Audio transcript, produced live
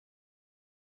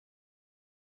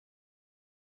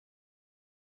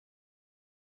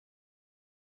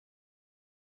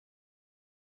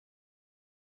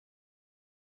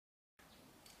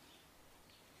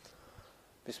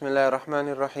بسم الله الرحمن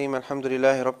الرحيم الحمد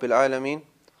لله رب العالمين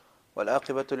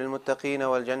والعاقبة للمتقين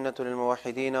والجنة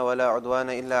للموحدين ولا عدوان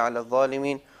إلا على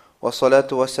الظالمين والصلاة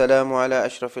والسلام على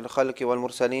أشرف الخلق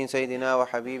والمرسلين سيدنا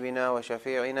وحبيبنا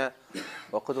وشفيعنا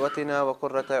وقدوتنا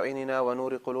وقرة عيننا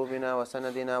ونور قلوبنا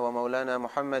وسندنا ومولانا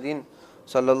محمد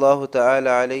صلى الله تعالى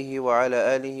عليه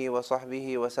وعلى آله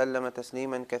وصحبه وسلم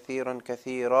تسليما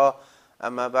كثيرا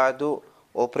أما بعد.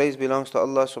 All praise belongs to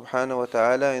Allah subhanahu wa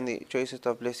ta'ala and the choicest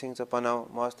of blessings upon our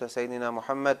Master Sayyidina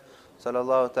Muhammad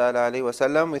sallallahu ta'ala alayhi wa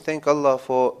sallam. We thank Allah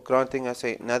for granting us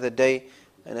another day,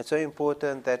 and it's so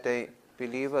important that a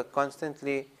believer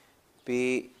constantly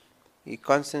be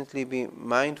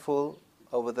mindful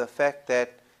over the fact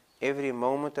that every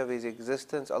moment of his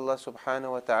existence Allah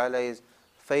subhanahu wa ta'ala is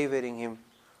favoring him.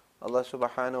 Allah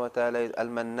subhanahu wa ta'ala is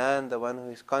Al-Mannan, the one who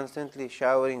is constantly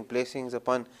showering blessings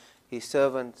upon his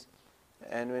servants.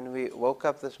 And when we woke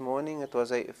up this morning, it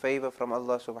was a favor from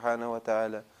Allah subhanahu wa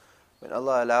ta'ala. When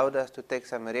Allah allowed us to take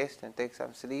some rest and take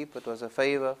some sleep, it was a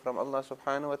favor from Allah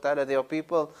subhanahu wa ta'ala. There are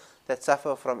people that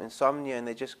suffer from insomnia and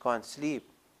they just can't sleep.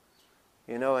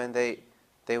 And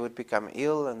they would become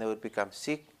ill and they would become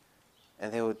sick.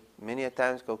 And they would many a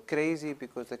times go crazy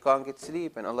because they can't get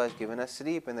sleep. And Allah has given us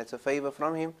sleep, and that's a favor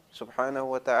from Him subhanahu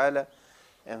wa ta'ala.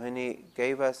 And when He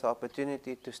gave us the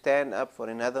opportunity to stand up for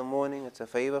another morning, it's a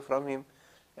favor from Him.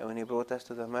 And when He brought us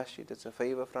to the masjid, it's a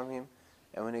favor from Him.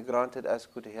 And when He granted us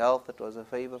good health, it was a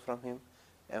favor from Him.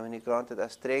 And when He granted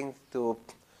us strength to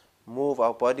move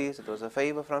our bodies, it was a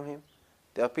favor from Him.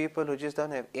 There are people who just don't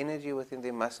have energy within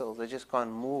their muscles. They just can't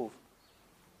move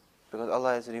because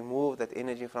Allah has removed that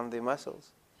energy from their muscles.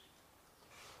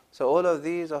 So all of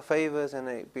these are favors, and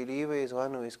a believer is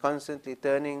one who is constantly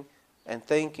turning and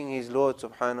thanking his Lord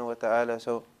subhanahu wa ta'ala.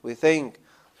 So we thank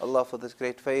Allah for this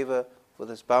great favor, for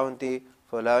this bounty,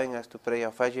 for allowing us to pray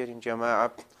our Fajr in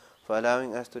Jama'ah, for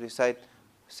allowing us to recite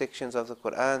sections of the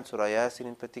Quran, Surah Yasin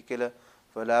in particular,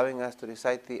 for allowing us to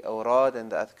recite the awrad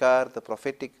and the adhkar, the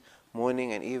prophetic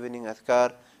morning and evening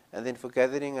adhkar, and then for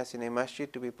gathering us in a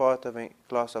masjid to be part of a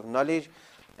class of knowledge.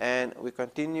 And we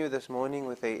continue this morning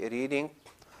with a reading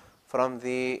from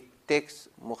the text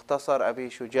Mukhtasar Abi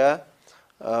Shuja,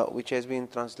 which has been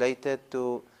translated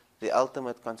to the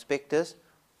ultimate conspectus,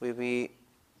 where we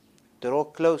draw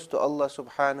close to Allah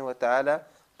subhanahu wa ta'ala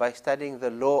by studying the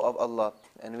law of Allah.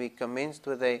 And we commenced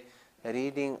with a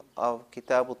reading of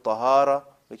Kitab al-Tahara,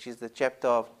 which is the chapter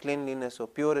of cleanliness or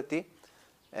purity.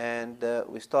 And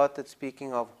we started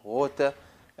speaking of water,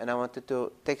 and I wanted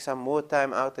to take some more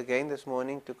time out again this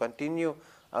morning to continue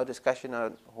our discussion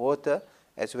on water,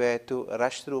 as we had to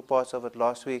rush through parts of it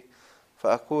last week.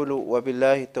 فَأَقُولُ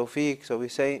وَبِاللَّهِ التَّوْفِيقِ. So we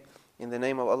say in the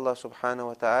name of Allah subhanahu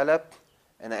wa ta'ala.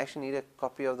 And I actually need a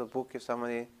copy of the book if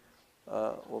somebody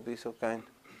will be so kind.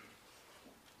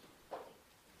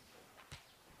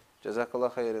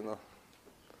 Jazakallah khairan.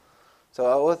 So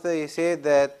our author, he said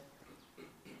that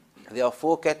there are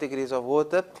 4 categories of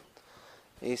water.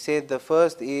 He said the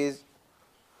first is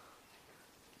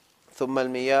ثُمَّ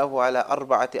الْمِيَاهُ عَلَى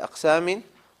أَرْبَعَةِ أَقْسَامٍ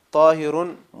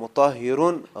طَاهِرٌ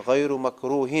مُطَهِّرٌ غَيْرُ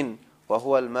مَكْرُوهٍ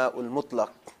وَهُوَ الْمَاءُ الْمُطْلَقِ.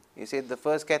 He said the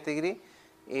first category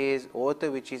is water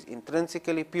which is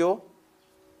intrinsically pure.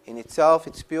 In itself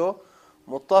it's pure.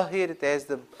 Mutahhir, it has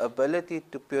the ability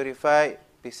to purify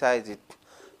besides it.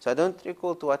 So I don't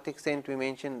recall to what extent we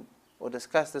mentioned or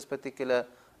discussed this particular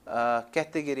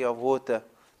category of water,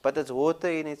 but it's water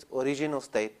in its original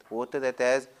state, water that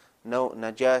has no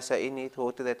najasa in it,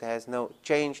 water that has no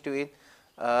change to it.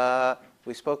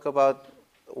 We spoke about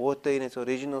water in its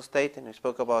original state, and we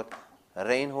spoke about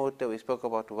rainwater, we spoke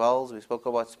about wells, we spoke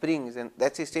about springs, and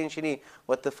that's essentially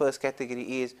what the first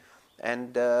category is.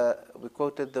 And we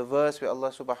quoted the verse where Allah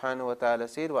subhanahu wa ta'ala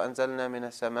said, وَأَنزَلْنَا مِنَ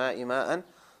السَّمَاءِ مَاءً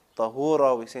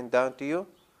طَهُورًا. We sent down to you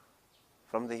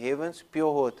from the heavens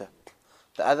pure water.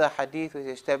 The other hadith which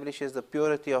establishes the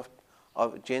purity of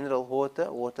general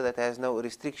water that has no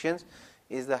restrictions,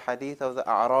 is the hadith of the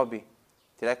A'rabi.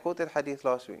 Did I quote that hadith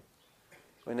last week?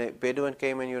 When a Bedouin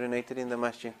came and urinated in the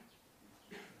masjid.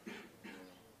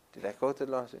 Did I quote it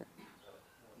last week?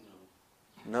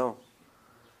 No.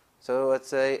 So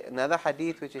it's another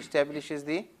hadith which establishes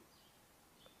the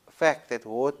fact that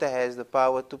water has the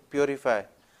power to purify.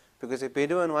 Because a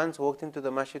Bedouin once walked into the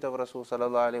masjid of Rasul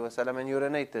sallallahu alaihi wasallam and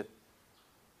urinated.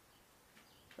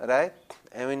 Right?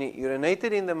 And when he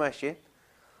urinated in the masjid,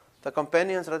 the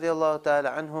companions radiallahu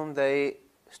ta'ala anhum, they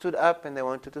stood up and they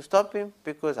wanted to stop him,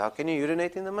 because how can you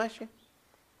urinate in the masjid?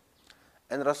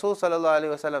 And Rasul sallallahu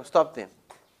alaihi wasallam stopped him.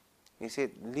 He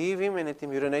said, leave him and let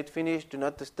him urinate finish. Do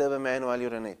not disturb a man while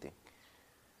urinating.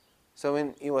 So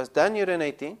when he was done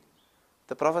urinating,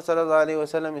 the Prophet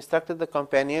ﷺ instructed the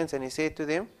companions and he said to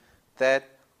them that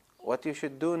what you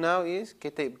should do now is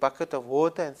get a bucket of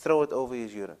water and throw it over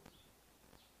his urine.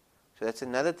 So that's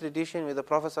another tradition where the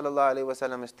Prophet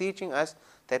ﷺ is teaching us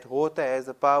that water has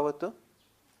the power to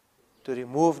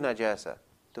remove najasa,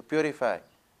 to purify.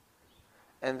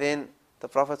 And then the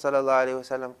Prophet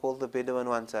ﷺ called the Bedouin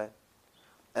one side.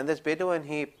 And this Bedouin,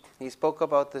 he spoke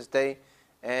about this day,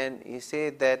 and he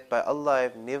said that by Allah,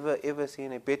 I've never ever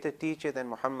seen a better teacher than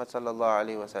Muhammad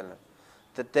ﷺ.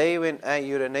 The day when I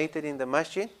urinated in the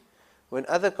masjid, when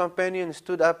other companions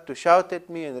stood up to shout at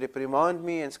me and reprimand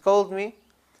me and scold me,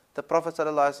 the Prophet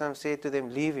ﷺ said to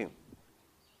them, leave him.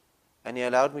 And he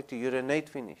allowed me to urinate,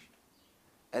 finish.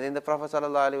 And then the Prophet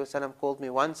ﷺ called me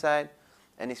one side,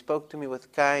 and he spoke to me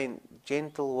with kind,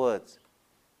 gentle words.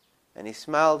 And he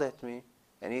smiled at me,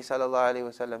 and he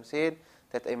ﷺ said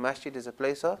that a masjid is a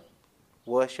place of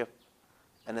worship,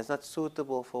 and it's not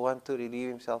suitable for one to relieve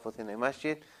himself within a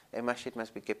masjid. A masjid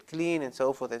must be kept clean, and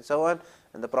so forth and so on.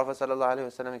 And the Prophet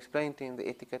ﷺ explained to him the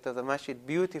etiquette of the masjid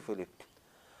beautifully.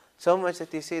 So much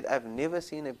that he said, I've never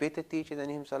seen a better teacher than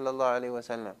him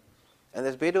ﷺ. And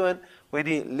this Bedouin, when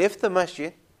he left the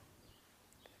masjid,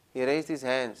 he raised his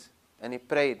hands and he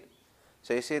prayed.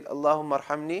 So he said, Allahumma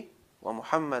arhamni wa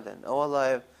Muhammadan. Oh Allah,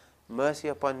 have mercy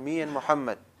upon me and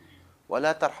Muhammad. Wa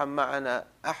la tarham ma'ana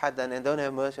ahadan, and don't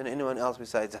have mercy on anyone else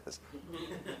besides us.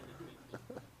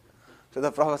 So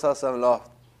the Prophet ﷺ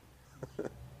laughed.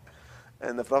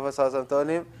 And the Prophet ﷺ told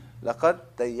him, لَقَدْ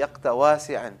تَيَّقْتَ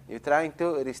وَاسِعًا. You're trying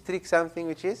to restrict something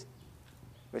which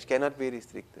cannot be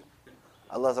restricted.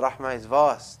 Allah's rahmah is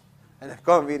vast, and it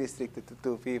can't be restricted to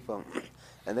two people.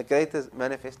 And the greatest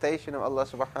manifestation of Allah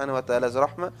subhanahu wa ta'ala's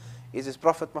rahmah is His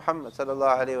Prophet Muhammad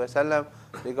sallallahu alayhi wa sallam,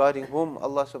 regarding whom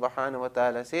Allah subhanahu wa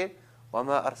ta'ala said,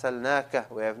 وَمَا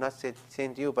أَرْسَلْنَاكَ. We have not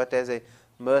sent you but as a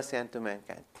mercy unto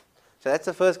mankind. So that's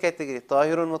the first category,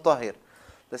 طاهر مطهر.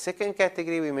 The second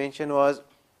category we mentioned was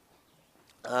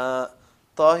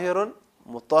طاهر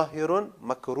مطهر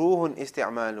مكروه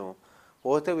استعماله.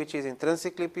 Water which is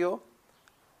intrinsically pure,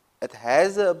 it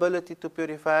has the ability to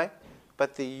purify,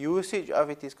 but the usage of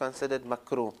it is considered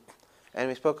makruh. And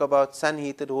we spoke about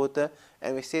sun-heated water,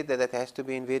 and we said that it has to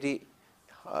be in very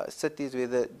cities where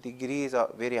the degrees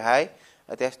are very high.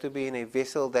 It has to be in a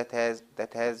vessel that is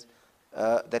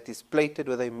plated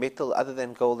with a metal other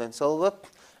than gold and silver,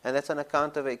 and that's on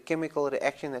account of a chemical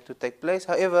reaction that would take place.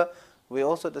 However, we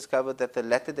also discovered that the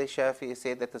latter-day Shafi'i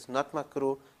said that it's not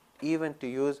makruh even to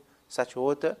use such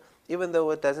water, even though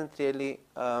it doesn't really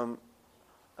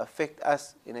affect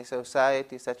us in a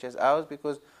society such as ours,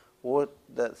 because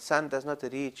the sun does not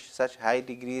reach such high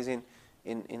degrees in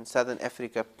southern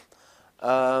Africa.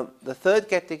 The third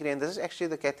category, and this is actually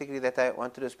the category that I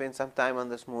wanted to spend some time on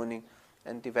this morning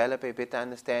and develop a better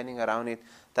understanding around it.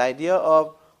 The idea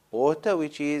of water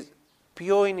which is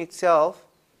pure in itself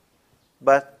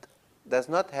but does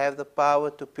not have the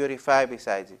power to purify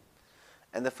besides it.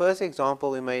 And the first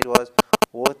example we made was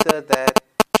water that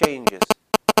changes.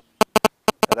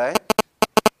 Right?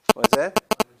 What's that?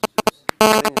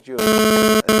 Orange juice.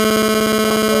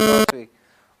 Last week.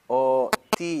 Or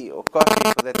tea or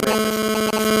coffee for that matter.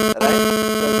 Right?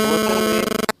 So water where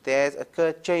there's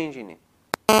occurred change in it.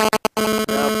 Now,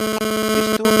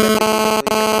 there's two categories. There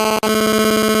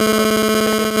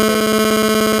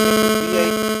could be a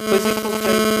physical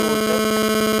change to water,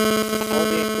 or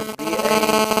there could be a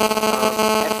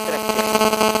abstract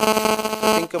change. So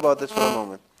think about this for a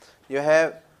moment. You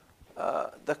have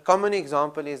the common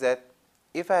example is that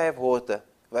if I have water,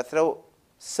 if I throw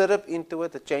syrup into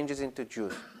it, it changes into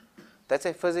juice. That's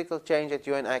a physical change that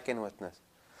you and I can witness.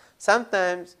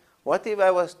 Sometimes, what if I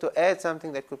was to add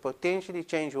something that could potentially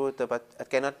change water, but it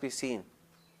cannot be seen?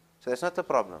 So that's not a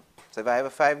problem. So if I have a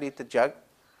 5-liter jug,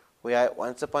 where I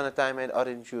once upon a time had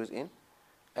orange juice in,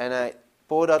 and I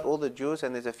poured out all the juice,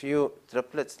 and there's a few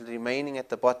driplets remaining at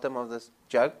the bottom of this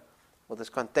jug, or this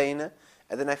container,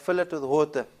 and then I fill it with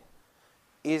water.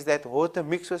 Is that water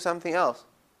mixed with something else?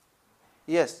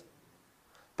 Yes.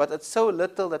 But it's so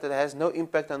little that it has no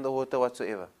impact on the water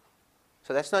whatsoever.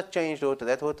 So that's not changed water.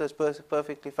 That water is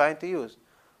perfectly fine to use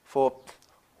for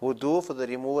wudu, for the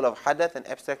removal of hadath and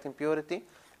abstract impurity,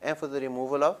 and for the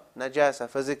removal of najasa,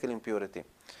 physical impurity.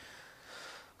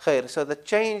 Khair. So the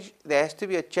change, there has to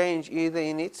be a change either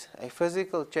in a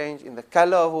physical change in the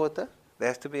color of water, there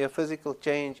has to be a physical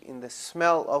change in the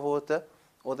smell of water,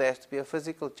 or there has to be a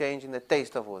physical change in the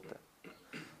taste of water.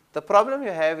 The problem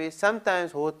you have is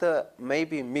sometimes water may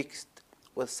be mixed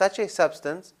with such a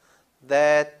substance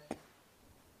that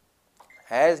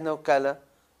has no color,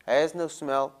 has no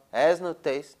smell, has no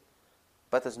taste,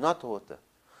 but it's not water.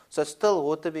 So it's still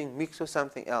water being mixed with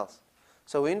something else.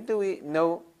 So when do we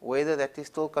know whether that is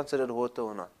still considered water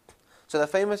or not? So the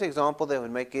famous example they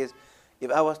would make is, if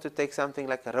I was to take something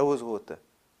like rose water.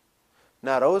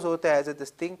 Now rose water has a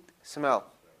distinct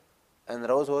smell, and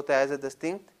rose water has a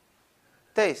distinct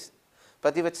taste.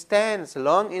 But if it stands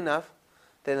long enough,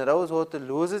 then rose water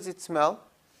loses its smell,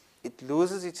 it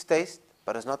loses its taste,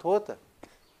 but it's not water.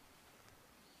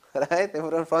 Right?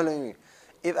 Everyone following me?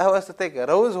 If I was to take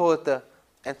rose water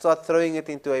and start throwing it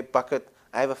into a bucket,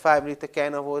 I have a 5-liter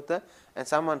can of water, and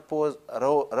someone pours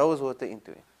rose water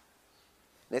into it.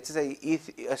 Let's say he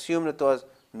assumed it was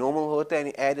normal water and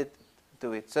he added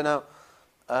to it. So now,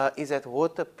 is that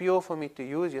water pure for me to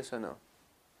use, yes or no?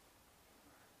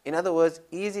 In other words,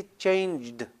 is it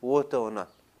changed water or not?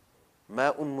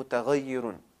 Ma'un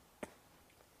mutaghayyirun.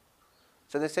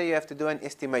 So they say you have to do an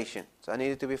estimation. So I need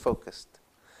you to be focused.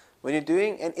 When you're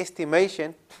doing an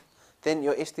estimation, then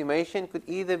your estimation could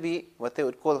either be what they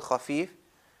would call khafif,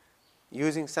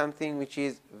 using something which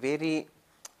is very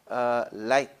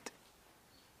light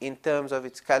in terms of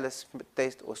its color,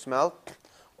 taste or smell,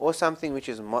 or something which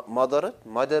is moderate,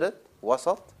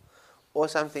 wasat, or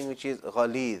something which is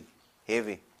ghalid,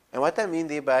 heavy. And what I mean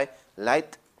there by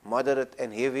light, moderate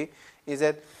and heavy is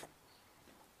that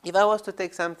if I was to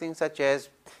take something such as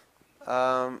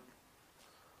Allahumma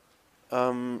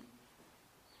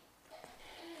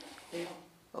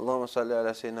salli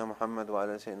ala Sayyidina Muhammad wa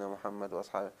ala Sayyidina Muhammad wa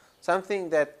ashabi, something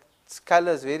that's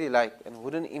color is very light and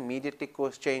wouldn't immediately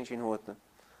cause change in water.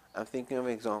 I'm thinking of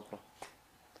an example.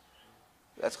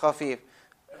 That's khafif.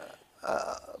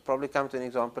 Probably come to an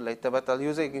example later, but I'll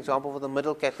use an example for the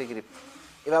middle category.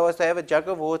 If I was to have a jug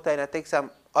of water and I take some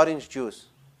orange juice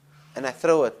and I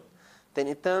throw it, then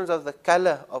in terms of the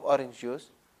color of orange juice,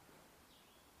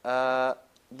 the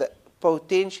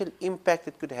potential impact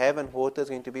it could have on water is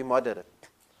going to be moderate.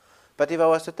 But if I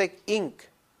was to take ink,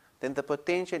 then the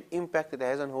potential impact it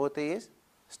has on water is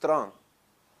strong,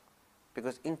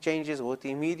 because ink changes water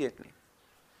immediately.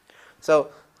 So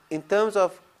in terms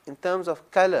of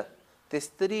color, there's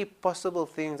 3 possible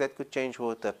things that could change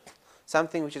water.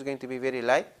 Something which is going to be very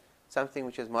light, something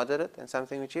which is moderate, and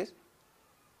something which is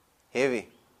heavy.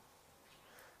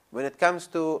 When it comes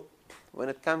to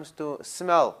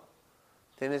smell,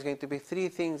 then there's going to be 3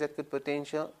 things that could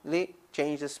potentially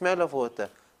change the smell of water: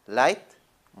 light,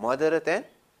 moderate, and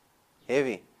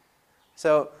heavy.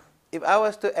 So if I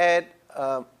was to add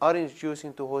orange juice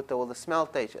into water, will the smell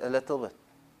change a little bit?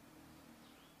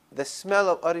 The smell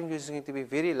of orange juice is going to be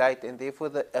very light, and therefore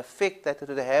the effect that it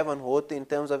would have on water in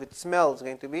terms of its smell is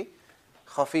going to be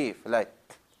khafif, light.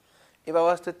 If I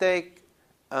was to take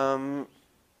something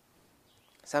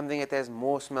that has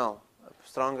more smell,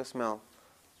 stronger smell,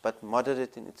 but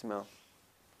moderate in its smell.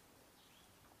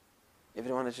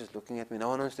 Everyone is just looking at me. No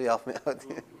one wants to help me out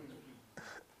here.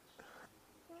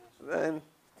 Then,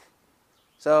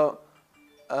 so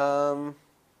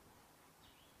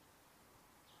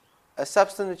a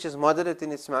substance which is moderate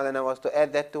in its smell, and I was to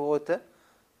add that to water,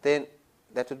 then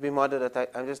that would be moderate.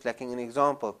 I'm just lacking an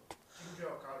example.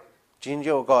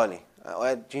 Ginger or garlic.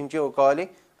 I add ginger or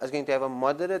garlic is going to have a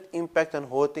moderate impact on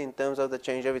water in terms of the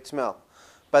change of its smell.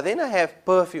 But then I have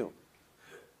perfume.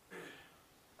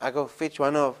 I go fetch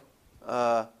a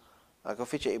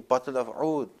bottle of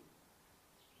oud,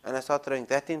 and I start throwing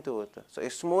that into water. So a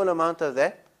small amount of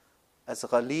that, as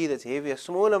ghalid, that's heavy, a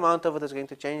small amount of it is going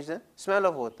to change the smell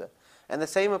of water. And the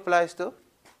same applies to,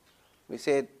 we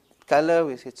said color,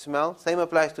 we said smell, same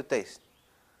applies to taste.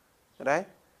 Right?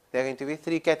 There are going to be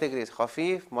 3 categories: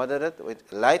 khafif, moderate, with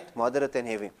light, moderate and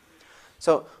heavy.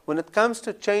 So when it comes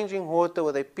to changing water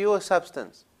with a pure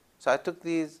substance, so I took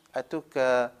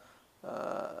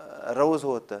rose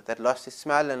water that lost its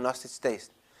smell and lost its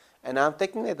taste, and I'm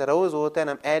taking that rose water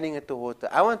and I'm adding it to water.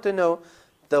 I want to know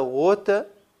the water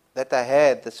that I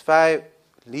had, this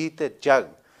 5-liter jug,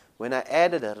 when I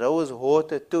added rose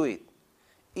water to it,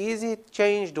 is it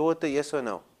changed water, yes or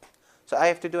no? So I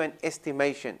have to do an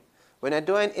estimation. When I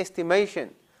do an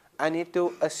estimation, I need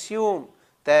to assume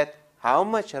that how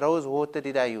much rose water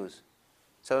did I use.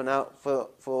 So now for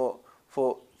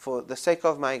the sake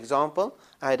of my example,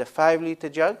 I had a 5-liter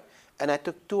jug and I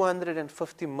took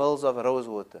 250 mils of rose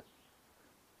water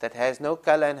that has no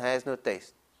color and has no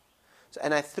taste. So,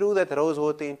 and I threw that rose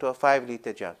water into a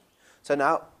 5-liter jug. So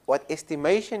now what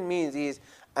estimation means is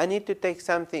I need to take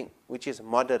something which is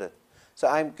moderate. So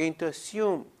I'm going to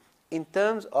assume in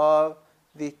terms of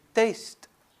the taste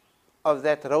of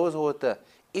that rose water,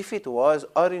 if it was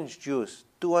orange juice,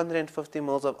 250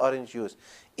 mils of orange juice,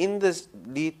 in this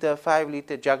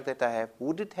 5-liter jug that I have,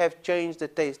 would it have changed the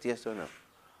taste, yes or no?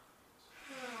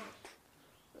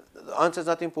 The answer is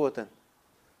not important.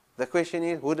 The question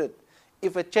is, would it?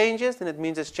 If it changes, then it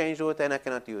means it's changed water and I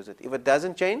cannot use it. If it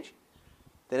doesn't change,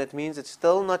 then it means it's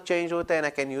still not changed water and I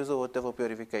can use the water for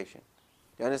purification.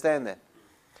 Do you understand that?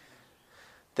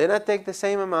 Then I take the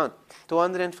same amount,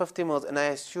 250 ml, and I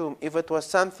assume if it was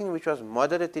something which was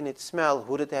moderate in its smell,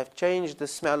 would it have changed the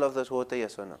smell of this water,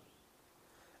 yes or no?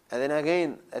 And then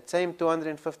again, that same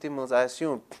 250 ml, I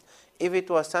assume if it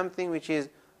was something which is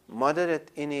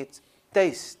moderate in its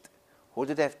taste, would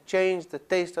it have changed the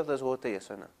taste of this water,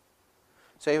 yes or no?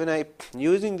 So even I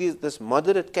using this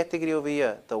moderate category over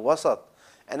here, the wasat,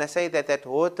 and I say that that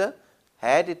water,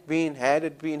 had it been,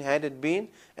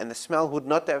 and the smell would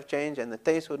not have changed, and the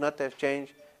taste would not have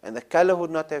changed, and the color would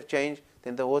not have changed,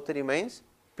 then the water remains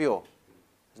pure.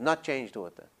 It's not changed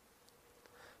water.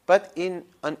 But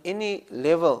on any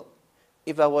level,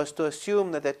 if I was to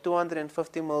assume that the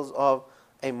 250 ml of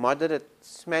a moderate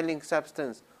smelling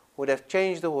substance would have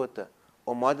changed the water,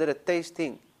 or moderate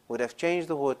tasting would have changed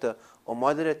the water, or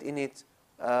moderate in its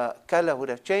color would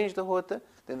have changed the water,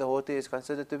 then the water is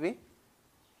considered to be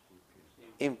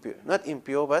impure. Not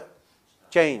impure, but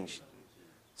changed.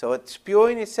 So it's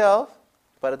pure in itself,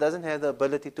 but it doesn't have the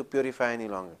ability to purify any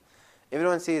longer.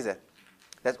 Everyone sees that.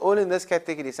 That's all in this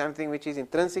category, something which is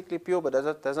intrinsically pure, but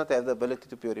does not have the ability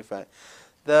to purify.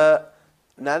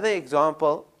 Another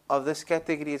example of this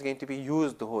category is going to be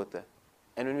used water.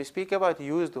 And when we speak about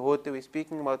used water, we're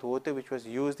speaking about water which was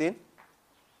used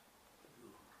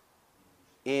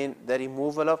in the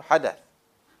removal of hadath.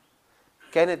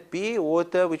 Can it be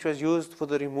water which was used for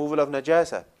the removal of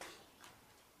najasa?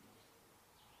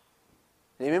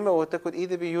 Remember, water could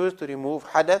either be used to remove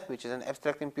hadath, which is an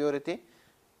abstract impurity,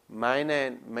 minor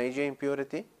and major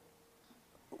impurity,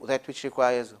 that which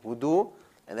requires wudu,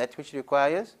 and that which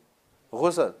requires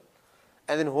ghusl.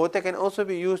 And then water can also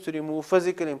be used to remove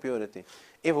physical impurity.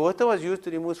 If water was used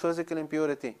to remove physical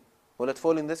impurity, will it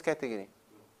fall in this category?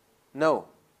 No.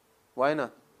 Why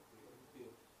not?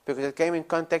 Because it came in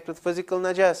contact with physical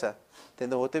najasa.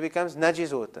 Then the water becomes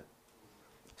najis water.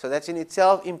 So that's in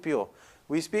itself impure.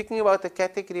 We're speaking about a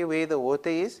category where the water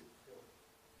is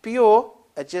pure,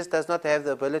 it just does not have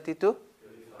the ability to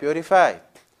purify.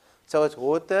 So it's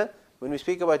water, when we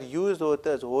speak about used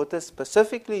water, it's water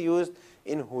specifically used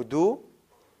in wudu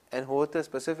and water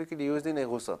specifically used in a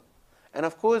ghusl. And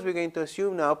of course we're going to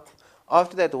assume now,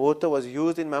 after that water was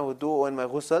used in my wudu or in my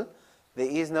ghusl, there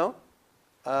is no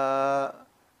I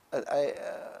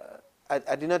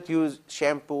did not use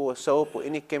shampoo or soap or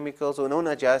any chemicals or no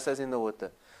najasas in the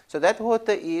water. So that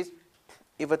water is,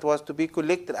 if it was to be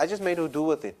collected, I just made wudu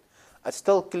with it. It's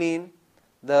still clean,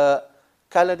 the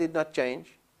color did not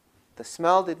change, the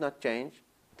smell did not change,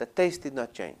 the taste did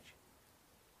not change.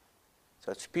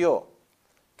 So it's pure.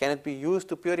 Can it be used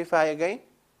to purify again?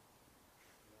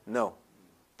 No.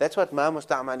 That's what ma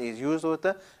musta'mal is, used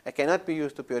water. It cannot be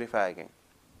used to purify again.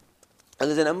 And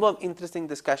there's a number of interesting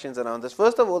discussions around this.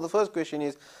 First of all, the first question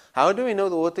is, how do we know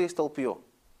the water is still pure?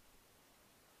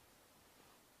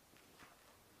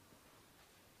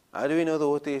 How do we know the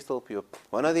water is still pure?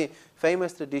 One of the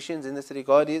famous traditions in this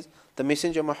regard is the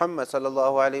Messenger Muhammad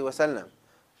sallallahu alaihi wasallam.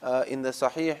 In the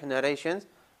Sahih narrations,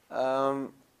 a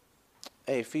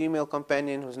female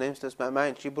companion whose name slips my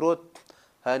mind, she brought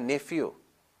her nephew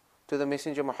to the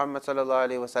Messenger Muhammad sallallahu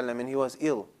alaihi wasallam, and he was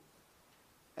ill.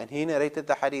 And he narrated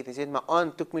the hadith. He said, my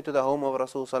aunt took me to the home of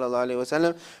Rasul sallallahu alaihi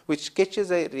wasallam, which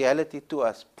sketches a reality to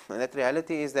us. And that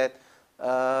reality is that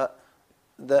the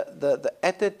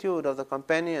attitude of the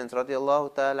companions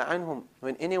radiallahu ta'ala anhum,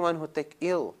 when anyone who take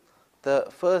ill, the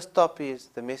first stop is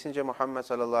the Messenger Muhammad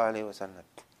sallallahu alaihi wasallam.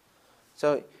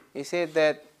 So he said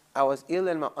that I was ill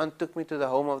and my aunt took me to the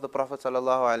home of the Prophet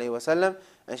sallallahu alaihi wasallam,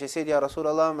 and she said, Ya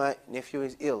Rasulullah, my nephew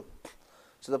is ill.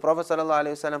 So the Prophet sallallahu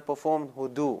alaihi wasallam performed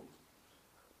wudu,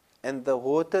 and the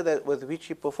water with which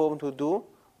he performed wudu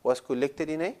was collected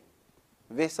in a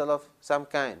vessel of some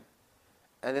kind.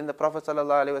 And then the Prophet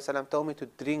ﷺ told me to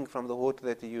drink from the water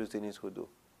that he used in his wudu.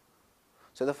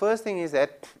 So the first thing is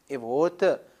that if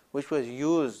water which was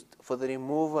used for the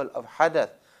removal of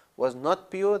hadath was not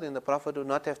pure, then the Prophet would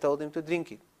not have told him to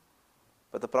drink it.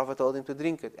 But the Prophet told him to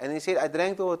drink it. And he said, I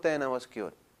drank the water and I was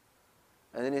cured.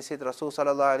 And then he said, Rasul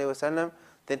ﷺ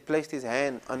then placed his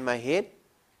hand on my head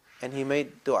and he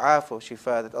made dua for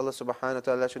shifa, that Allah subhanahu wa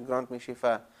ta'ala should grant me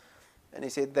shifa. And he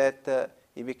said that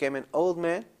he became an old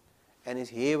man and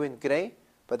his hair went grey,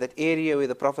 but that area where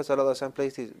the Prophet ﷺ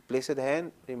placed his blessed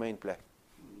hand remained black.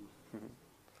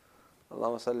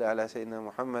 Allahumma salli ala Sayyidina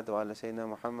Muhammad wa ala Sayyidina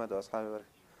Muhammad wa ashabi barak.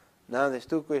 Now there's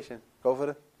two questions. Go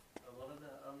for it.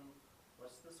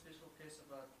 What's the special case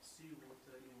about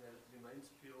seawater in that it remains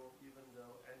pure even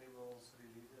though animals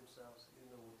relieve themselves in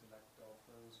the water like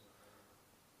dolphins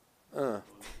or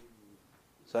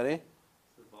Sorry?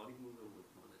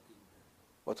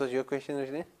 What was your question,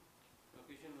 Rajni? My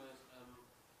question was,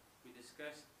 we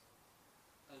discussed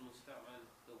al-musta'mal,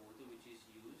 the water which is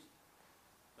used,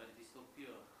 but it is still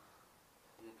pure.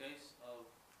 In the case of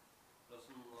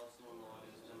Rasulullah sallallahu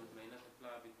alayhi wa sallam, it may not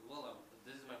apply because, well,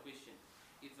 this is my question.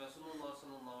 If Rasulullah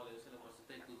sallallahu alayhi wa sallam was to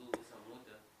take wudu with some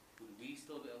water, would we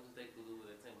still be able to take wudu with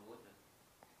that same water?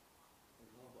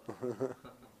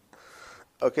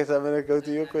 Okay, so I'm going to go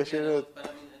to your question. Yeah, no, but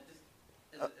I mean, just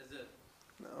as a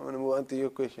I'm going to move on to your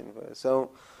question first.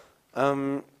 So,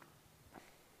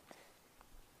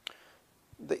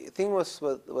 the thing was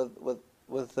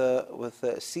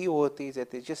with seawater is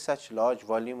that there's just such large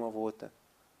volume of water,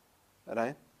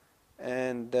 right?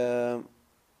 And the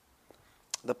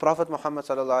Prophet Muhammad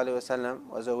sallallahu alaihi wasallam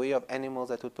was aware of animals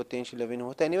that would potentially live in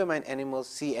water. And never mind animals,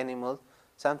 sea animals.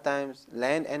 Sometimes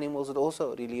land animals would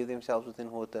also relieve themselves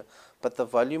within water. But the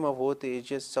volume of water is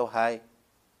just so high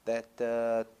that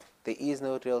there is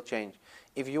no real change.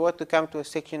 If you were to come to a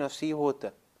section of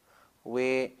seawater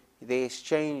where there is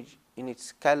change in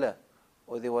its color,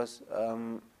 or there was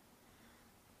an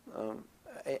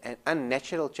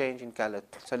unnatural change in color,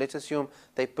 so let's assume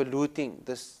they're polluting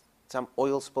this, some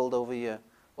oil spilled over here,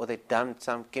 or they dumped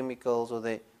some chemicals, or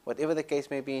they, whatever the case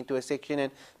may be, into a section,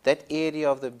 and that area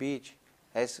of the beach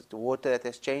has water that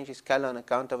has changed its color on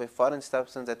account of a foreign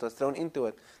substance that was thrown into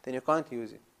it, then you can't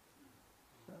use it.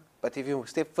 But if you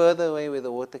step further away where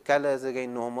the water color is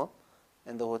again normal,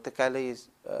 and the water color is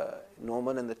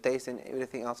normal, and the taste and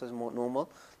everything else is more normal,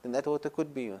 then that water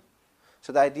could be used.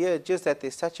 So the idea is just that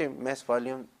there's such a mass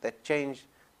volume that change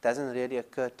doesn't really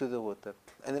occur to the water.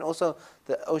 And then also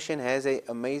the ocean has an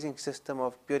amazing system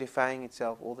of purifying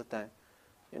itself all the time.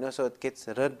 So it gets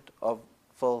rid of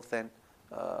filth and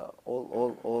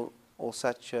all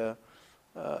such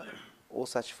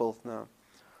filth now.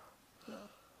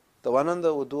 The one on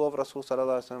the wudu of Rasul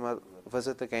sallallahu alaihi wasallam, I'll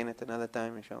visit again at another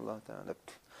time, inshallah ta'ala.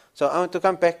 So I want to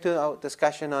come back to our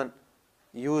discussion on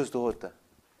used water,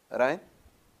 right?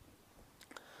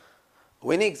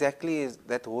 When exactly is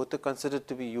that water considered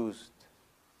to be used?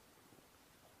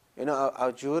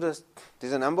 Our jurists,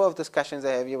 there's a number of discussions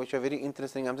I have here which are very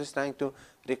interesting. I'm just trying to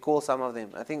recall some of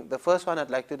them. I think the first one I'd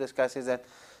like to discuss is that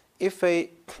if a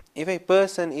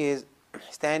person is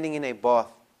standing in a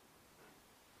bath,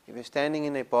 if you're standing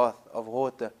in a bath of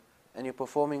water and you're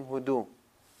performing wudu,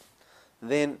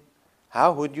 then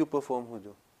how would you perform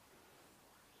wudu?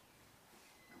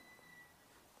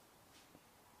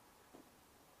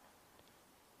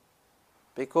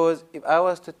 Because if I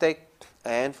was to take a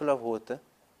handful of water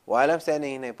while I'm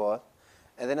standing in a bath,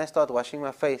 and then I start washing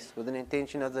my face with an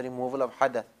intention of the removal of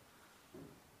hadath,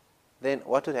 then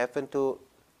what would happen to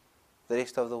the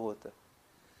rest of the water?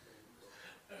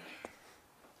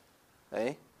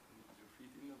 Eh?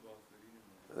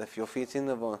 If your feet's in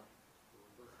the bath.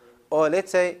 Or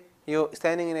let's say you're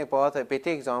standing in a bath, a better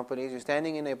example is you're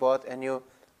standing in a bath and you're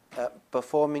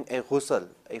performing a ghusl,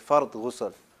 a fard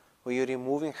ghusl, where you're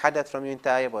removing hadath from your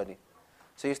entire body.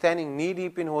 So you're standing knee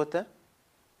deep in water,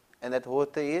 and that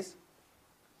water is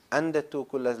under 2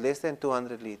 kullas, less than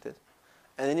 200 liters.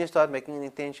 And then you start making an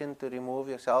intention to remove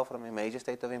yourself from a major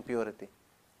state of impurity.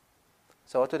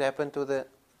 So what would happen to the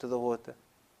water?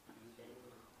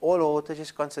 All water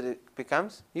just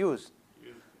becomes used.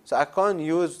 So I can't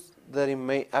use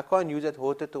that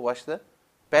water to wash the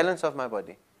balance of my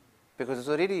body, because it's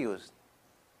already used.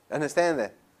 Understand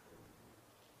that?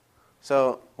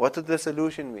 So what would the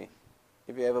solution be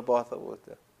if you have a bath of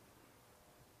water?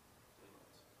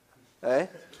 Eh?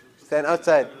 Stand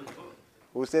outside.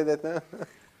 Who said that now?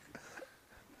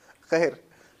 Khair.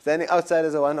 Standing outside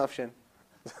is a one option.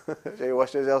 So you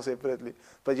wash yourself separately.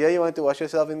 But here you want to wash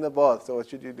yourself in the bath, so what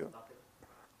should you do?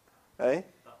 Eh?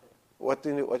 What are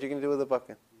you going to do with the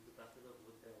bucket?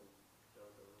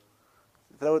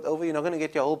 Throw it over. You're not going to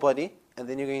get your whole body, and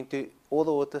then you're going to, all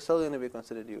the water still going to be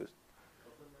considered used.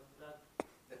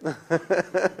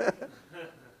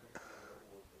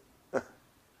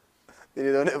 Then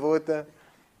you don't have water.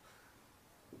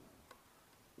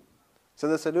 So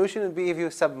the solution would be if you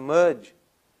submerge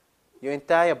your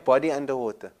entire body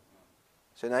underwater.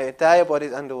 So now your entire body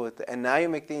is underwater, and now you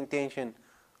make the intention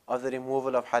of the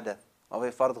removal of hadath, of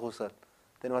a fard ghusl.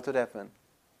 Then what would happen?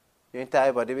 Your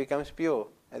entire body becomes pure,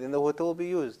 and then the water will be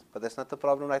used. But that's not the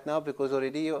problem right now, because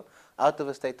already you're out of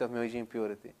a state of major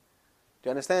impurity. Do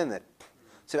you understand that?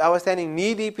 So I was standing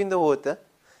knee deep in the water,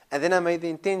 and then I made the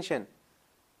intention,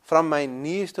 from my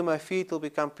knees to my feet will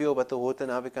become pure, but the water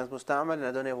now becomes musta'mal, and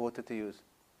I don't have water to use.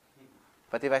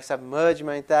 But if I submerge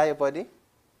my entire body,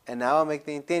 and now I make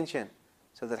the intention,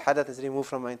 so that hadath is removed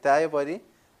from my entire body,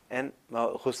 and my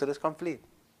ghusl is complete.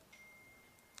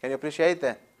 Can you appreciate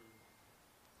that?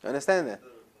 You understand that? For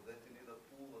that you need a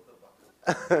pool with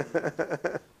a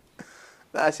bucket.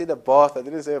 No, I said a bath, I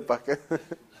didn't say a bucket.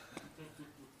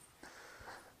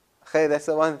 Okay, that's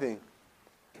the one thing.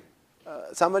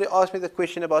 Somebody asked me the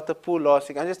question about the pool last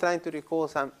week. I'm just trying to recall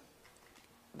some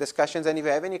discussions, and if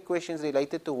you have any questions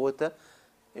related to water,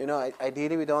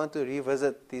 ideally we don't want to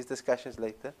revisit these discussions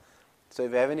later. So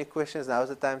if you have any questions, now's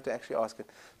the time to actually ask it.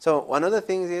 So one of the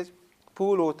things is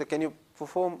pool water. Can you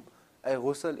perform a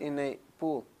ghusl in a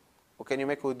pool? Or can you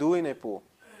make wudu in a pool?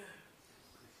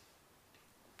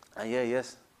 Yeah,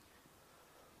 yes.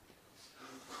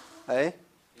 Hey?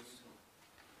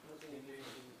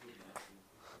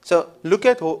 So look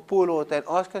at pool water and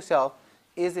ask yourself,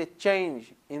 is there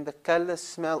change in the color,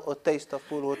 smell or taste of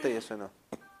pool water, yes or no?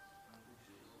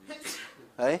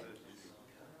 Hey?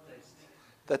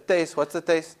 The taste, what's the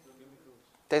taste?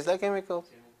 Tastes like chemicals.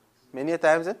 Many a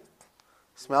times it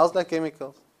smells like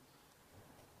chemicals.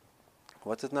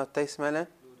 What's it now? Taste, smell and?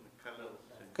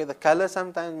 Okay, the color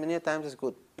sometimes, many a times is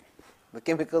good. The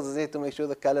chemicals is there to make sure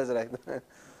the color is right.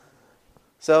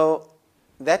 So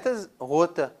that is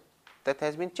water that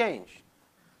has been changed.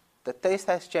 The taste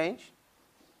has changed.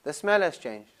 The smell has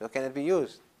changed. So can it be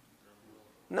used?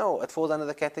 No, it falls under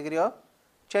the category of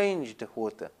changed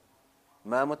water.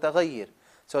 Ma mutaghayyir.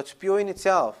 So it's pure in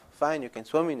itself. Fine, you can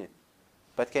swim in it.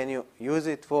 But can you use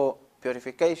it for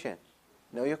purification?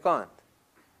 No, you can't.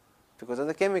 Because of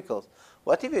the chemicals.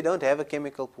 What if you don't have a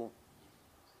chemical pool?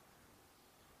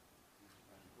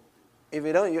 If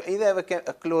you don't, you either have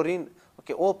a chlorine.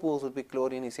 Okay, all pools would be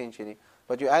chlorine essentially.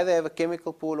 But you either have a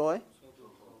chemical pool or a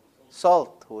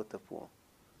salt water pool.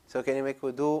 So can you make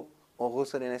wudu or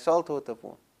ghusl in a salt water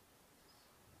pool?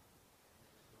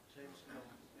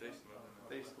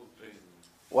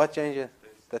 What changes?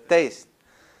 The taste.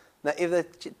 Now if the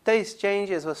taste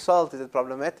changes with salt, is it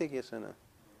problematic, yes or no?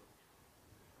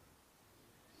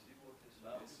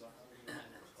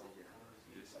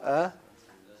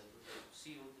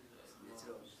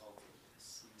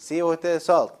 Seawater is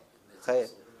salt.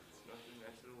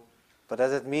 But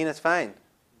does it mean it's fine?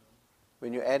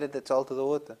 When you added the salt to the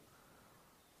water.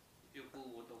 If your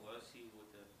pool water was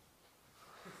seawater,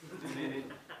 then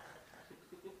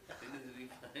it'll be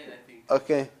fine, I think.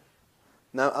 Okay.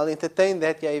 Now I'll entertain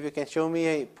that, if you can show me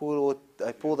a pool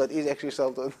that is actually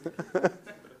salted.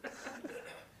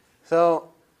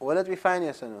 So, will it be fine,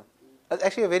 yes or no? That's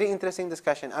actually a very interesting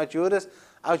discussion. Our jurists,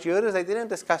 they didn't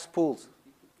discuss pools,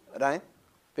 right?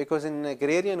 Because in the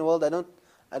agrarian world,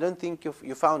 I don't think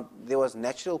you found there was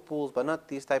natural pools, but not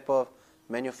these type of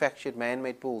manufactured,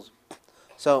 man-made pools.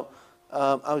 So,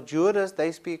 our jurists,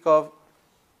 they speak about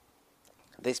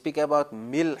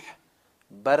milh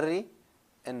barri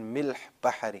and milh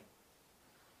bahari.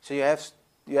 So you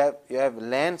have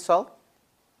land salt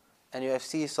and you have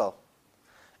sea salt.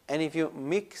 And if you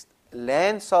mix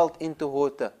land salt into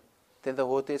water, then the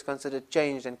water is considered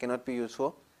changed and cannot be used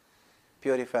for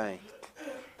purifying.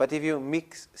 But if you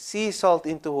mix sea salt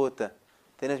into water,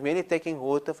 then it's merely taking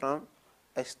water from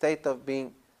a state of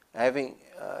having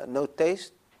no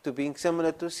taste to being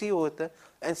similar to seawater.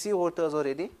 And seawater is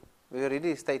we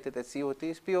already stated that seawater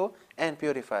is pure and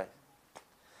purifies.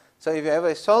 So if you have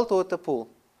a saltwater pool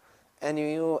and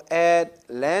you add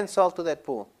land salt to that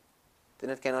pool,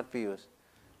 then it cannot be used.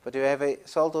 But if you have a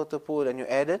saltwater pool and you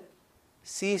added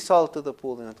sea salt to the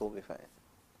pool, then it will be fine.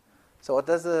 So what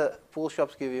does the pool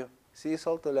shops give you? Sea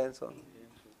salt or land salt?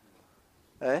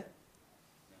 Eh?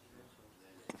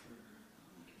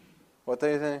 What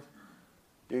are you saying?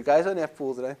 You guys don't have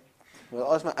pools, right?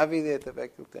 Well, ask my Abi there at the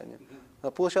back, he'll tell you.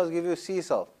 The pool shops give you sea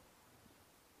salt.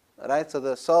 Right? So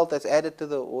the salt that's added to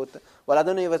the water, well, I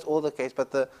don't know if it's all the case,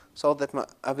 but the salt that my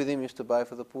Abidim used to buy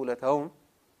for the pool at home,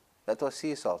 that was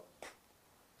sea salt.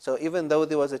 So even though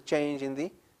there was a change in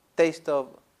the taste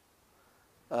of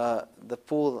the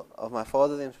pool of my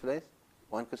father's place,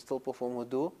 one could still perform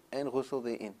wudu and ghusl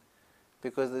therein.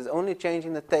 Because there's only change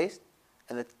in the taste,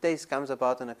 and the taste comes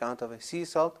about on account of a sea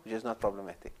salt, which is not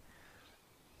problematic.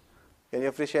 Can you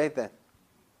appreciate that?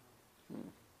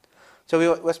 So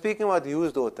we're speaking about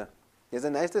used water. There's a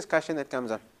nice discussion that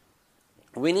comes up.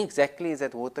 When exactly is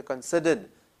that water considered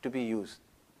to be used?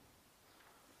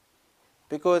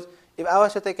 Because if I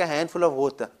was to take a handful of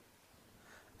water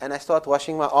and I start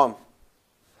washing my arm,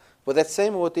 with that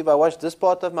same water, if I wash this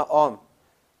part of my arm,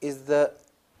 is the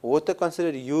water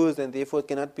considered used and therefore it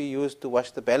cannot be used to wash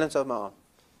the balance of my arm?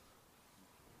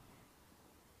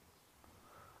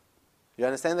 You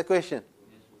understand the question?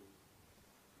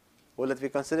 Will it be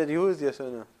considered used, yes or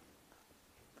no?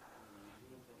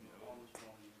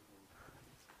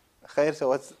 Khair, so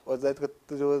what's that got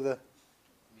to do with the...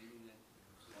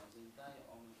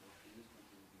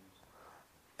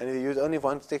 And if you use only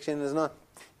one section, it's not.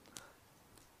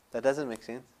 That doesn't make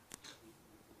sense.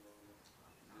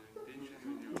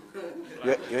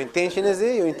 Your intention is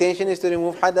there, your intention is to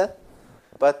remove hadath,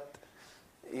 but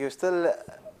you still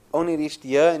only reached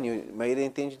here and you made the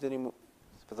intention to remove.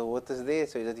 But the water is there,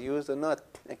 so is it used or not?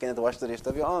 You cannot wash the rest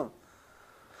of your arm.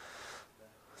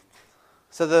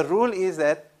 So the rule is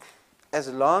that as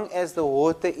long as the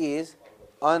water is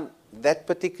on that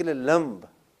particular limb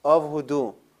of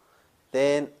wudu,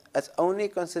 then it's only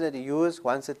considered used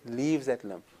once it leaves that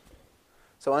limb.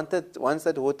 So once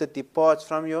that water departs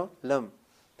from your limb,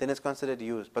 then it's considered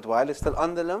used. But while it's still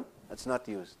on the limb, it's not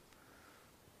used. Do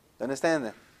you understand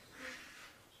that?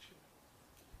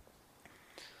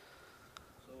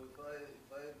 So if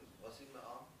I'm washing my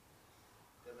arm,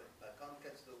 then I can't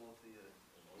catch the water here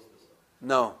and wash this arm.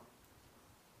 No.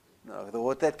 No, the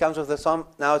water that comes with the som,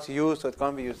 now it's used, so it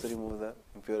can't be used to remove the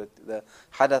impurity, the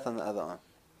hadath on the other arm.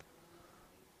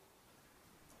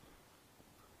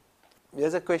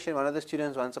 Here's a question one of the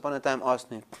students once upon a time asked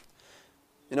me.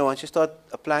 Once you start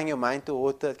applying your mind to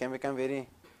water, it can become very,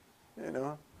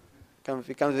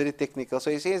 becomes very technical.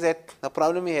 So he says that the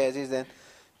problem he has is that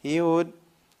he would,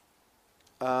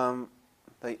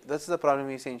 this is the problem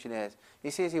he essentially has. He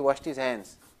says he washed his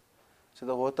hands. So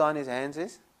the water on his hands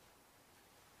is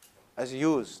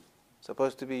used,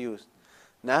 supposed to be used.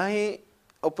 Now he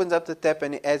opens up the tap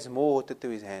and he adds more water to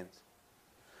his hands.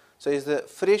 So is the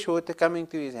fresh water coming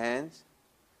to his hands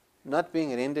not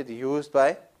being rendered used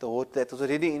by the water that was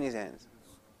already in his hands?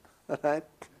 Alright?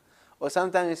 Or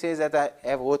sometimes he says that I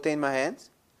have water in my hands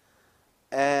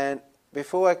and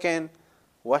before I can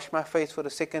wash my face for the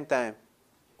second time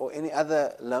or any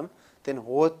other limb, then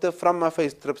water from my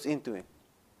face drips into it.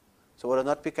 So will it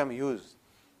not become used?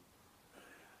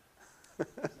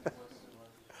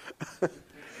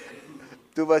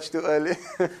 Too much too early.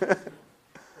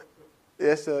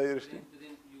 Yes, sir. Then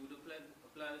you would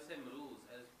apply the same rules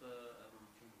as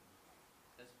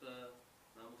per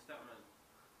Musta'man.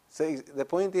 So the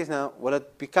point is now, will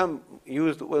it become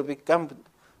used? Will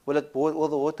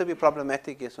the water be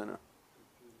problematic? Yes or no? No.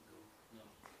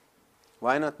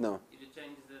 Why not no? If it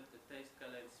changes the taste,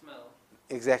 color, and smell.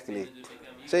 Exactly. Then it will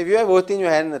become used. So if you have water in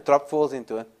your hand and a drop falls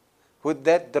into it, would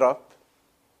that drop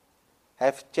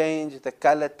have changed the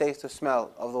color, taste, or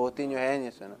smell of the water in your hand?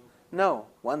 Yes or no? No,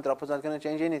 one drop is not going to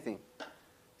change anything.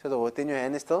 So the water in your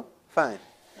hand is still fine.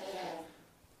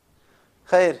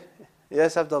 Khair.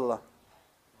 Yes, Abdullah.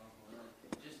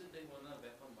 Just to take one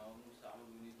back on Ma'am Musta'man,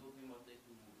 when you're talking about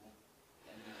taking wudu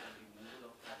and the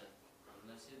removal of hadath, and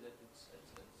I say that it's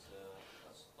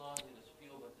tahir, it's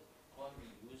pure, but it can't be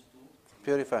used to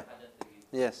Purify. hadath again.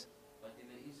 Yes. But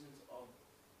in the instance of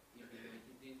if you're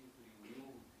meditating to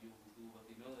remove your wudu, but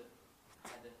you know that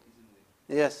hadath isn't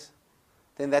there. Yes.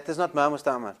 Then that is not Ma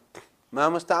Musta'mal. Ma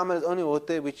Musta'mal is only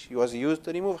water which was used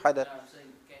to remove hadath. Now I'm saying,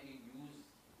 can you use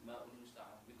Ma'ul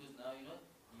Musta'man? Because now you're not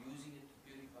using it to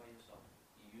purify yourself.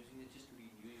 You're using it just to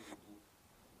renew your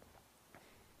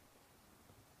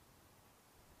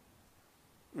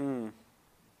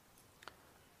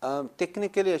wudu.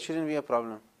 Technically, it shouldn't be a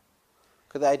problem.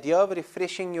 Because the idea of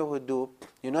refreshing your wudu,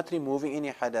 you're not removing any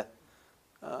hadath.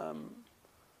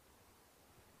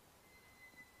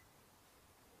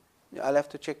 I'll have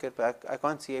to check it, but I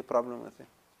can't see a problem with it.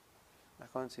 I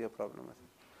can't see a problem with it.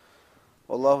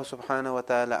 Wallahu subhanahu wa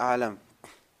ta'ala a'lam.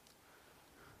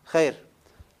 Khair.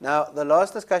 Now, the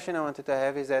last discussion I wanted to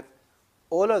have is that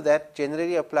all of that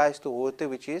generally applies to water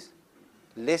which is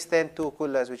less than 2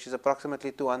 kullas, which is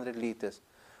approximately 200 liters.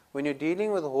 When you're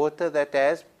dealing with water that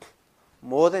has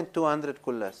more than 200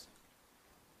 kullas,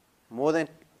 more than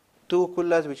 2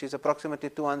 kullas, which is approximately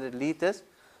 200 liters,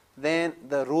 then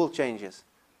the rule changes.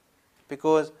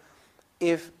 Because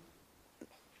if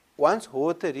once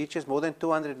water reaches more than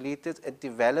 200 liters, it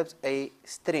develops a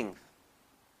strength.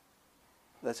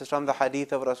 This is from the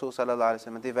hadith of Rasul sallallahu alaihi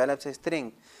wasallam. It develops a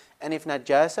strength. And if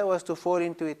najasa was to fall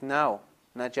into it now,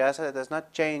 najasa that does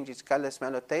not change its color,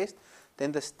 smell or taste,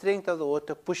 then the strength of the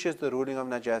water pushes the ruling of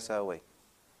najasa away.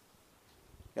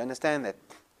 You understand that?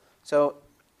 So,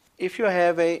 if you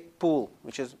have a pool,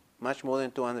 which is much more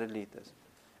than 200 liters,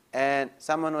 and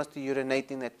someone was to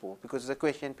urinate in that pool, because it's a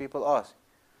question people ask.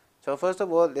 So first of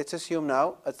all, let's assume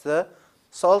now it's the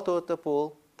salt water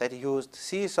pool that used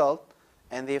sea salt,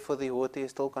 and therefore the water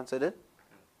is still considered.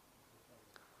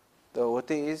 The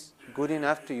water is good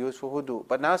enough to use for wudu.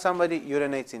 But now somebody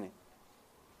urinates in it.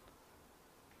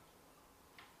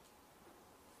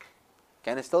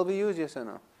 Can it still be used, yes or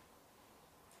no?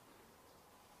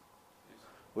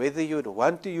 Whether you would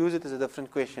want to use it is a different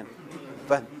question.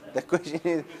 But the question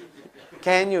is,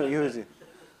 can you use it?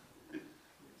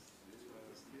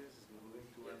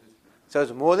 So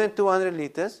it's more than 200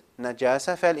 liters,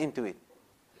 najasa fell into it.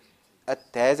 It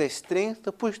has a strength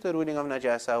to push the ruling of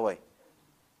najasa away.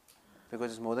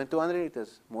 Because it's more than 200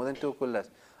 liters, more than 2 kullas.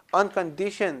 On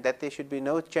condition that there should be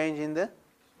no change in the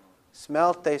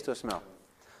smell, taste or smell.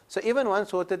 So even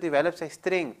once water develops a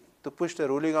strength to push the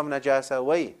ruling of najasa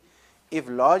away, if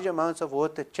large amounts of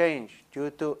water change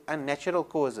due to unnatural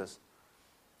causes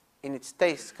in its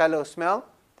taste, color or smell,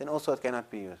 then also it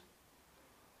cannot be used.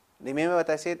 Remember what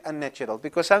I said, unnatural.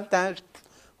 Because sometimes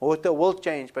water will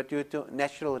change, but due to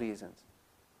natural reasons.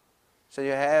 So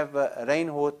you have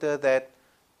rainwater that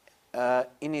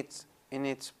in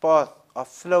its path of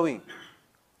flowing,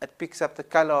 it picks up the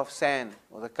color of sand,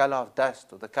 or the color of dust,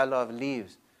 or the color of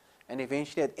leaves, and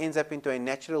eventually it ends up into a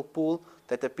natural pool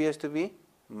that appears to be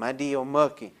muddy or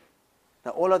murky.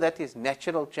 Now all of that is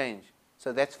natural change,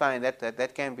 so that's fine,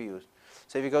 that can be used.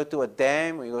 So if you go to a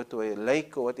dam, or you go to a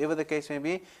lake, or whatever the case may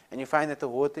be, and you find that the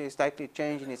water is slightly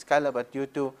changed in its color, but due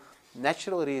to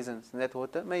natural reasons, then that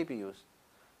water may be used.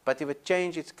 But if it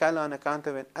changed its color on account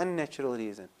of an unnatural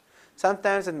reason,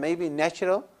 sometimes it may be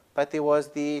natural, but there was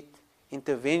the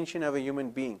intervention of a human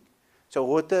being. So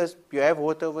you have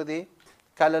water over there,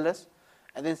 colorless,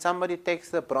 and then somebody takes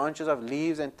the branches of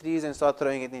leaves and trees and start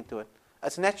throwing it into it.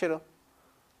 It's natural.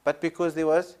 But because there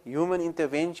was human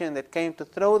intervention that came to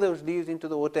throw those leaves into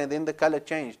the water and then the color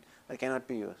changed, it cannot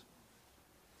be used.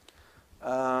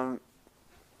 I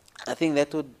think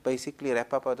that would basically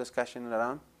wrap up our discussion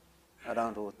around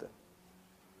water.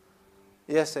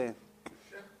 Yes, sir. In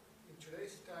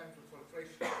today's time for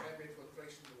filtration, man-made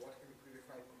filtration, the water can be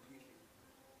purified completely.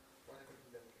 What happens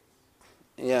in that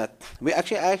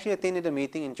case? Yeah, I actually attended a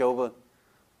meeting in Joburg.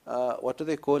 What do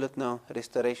they call it now?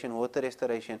 Restoration, water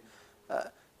restoration.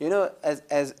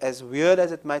 As weird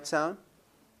as it might sound,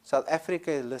 South Africa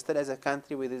is listed as a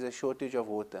country where there's a shortage of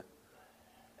water.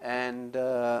 And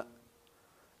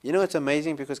it's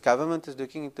amazing because government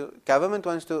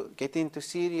wants to get into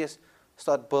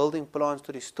start building plants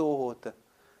to restore water.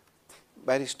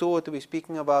 By restore water, we're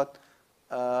speaking about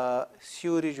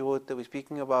sewerage water, we're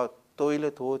speaking about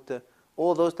toilet water,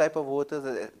 all those type of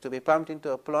water to be pumped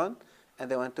into a plant, and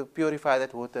they want to purify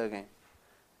that water again.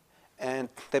 And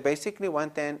they basically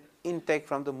want an intake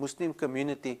from the Muslim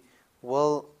community.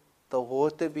 Will the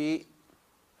water be,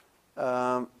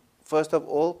 first of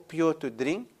all, pure to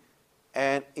drink?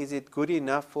 And is it good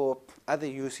enough for other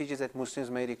usages that Muslims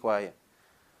may require?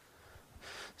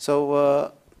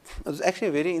 So it was actually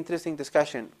a very interesting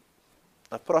discussion.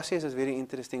 The process is very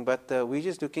interesting, but we're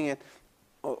just looking at,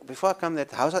 before I come that,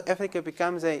 how South Africa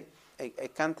becomes a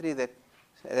country that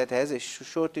has a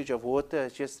shortage of water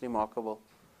is just remarkable.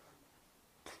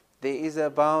 There is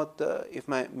about, if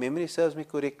my memory serves me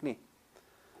correctly,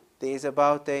 there is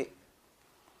about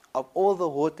of all the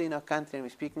water in our country, and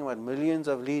we're speaking about millions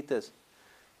of liters,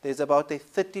 there's about a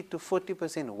 30 to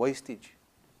 40% wastage.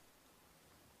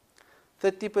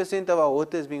 30% of our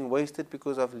water is being wasted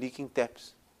because of leaking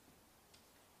taps.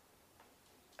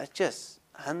 It's just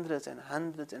hundreds and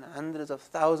hundreds and hundreds of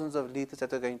thousands of liters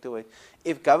that are going to waste.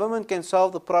 If government can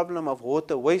solve the problem of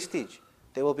water wastage,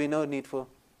 there will be no need for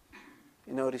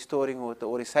restoring water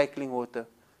or recycling water,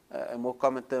 a more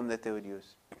common term that they would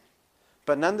use.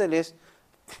 But nonetheless,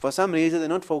 for some reason, they're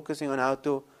not focusing on how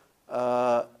to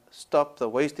stop the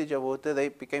wastage of water. They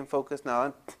became focused now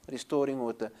on restoring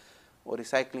water or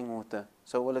recycling water.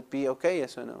 So will it be okay,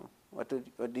 yes or no? What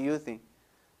do you think?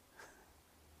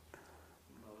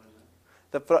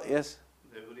 Yes?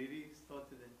 They've already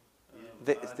started it.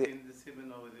 They- I attended the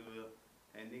seminar where they were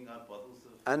handing out bottles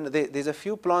of... And there's a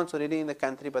few plants already in the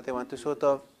country, but they want to sort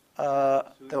of,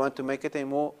 they want to make it a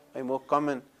more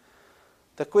common.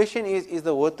 The question is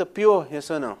the water pure, yes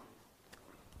or no?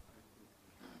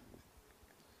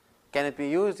 Can it be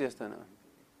used, yes or no?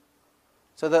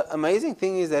 So the amazing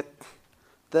thing is that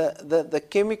the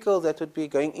chemicals that would be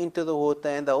going into the water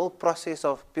and the whole process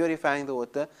of purifying the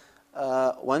water,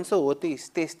 once the water is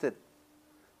tested,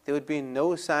 there would be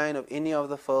no sign of any of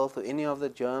the filth or any of the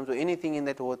germs or anything in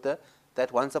that water that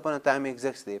once upon a time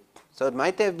exists there. So it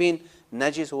might have been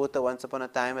najis water once upon a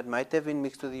time, it might have been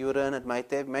mixed with urine, it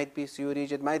might be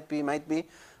sewage, it might be,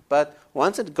 but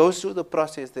once it goes through the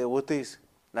process, the water is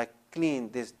like clean.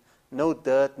 There's no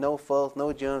dirt, no filth,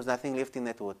 no germs, nothing left in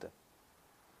that water.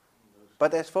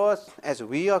 But as far as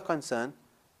we are concerned,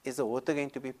 is the water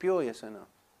going to be pure, yes or no?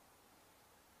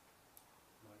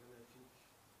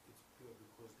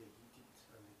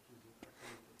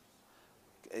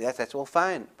 Yes, that's all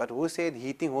fine. But who said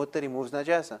heating water removes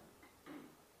najasa?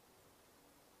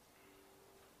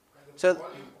 So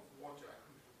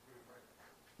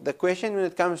the question when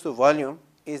it comes to volume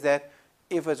is that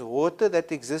if it's water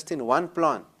that exists in one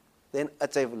plant then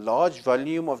it's a large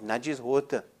volume of najis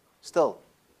water still.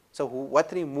 So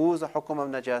what removes the hukum of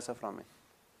najasa from it?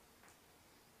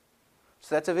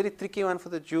 So that's a very tricky one for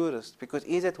the jurist, because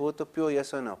is that water pure,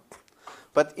 yes or no?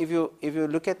 But if you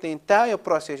look at the entire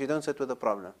process, you don't sit with the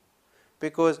problem,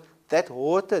 because that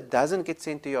water doesn't get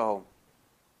sent to your home,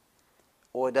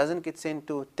 or it doesn't get sent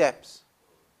to taps.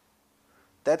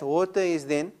 That water is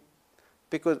then,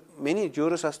 because many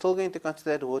jurists are still going to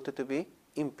consider that water to be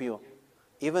impure,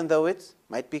 even though it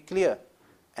might be clear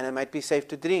and it might be safe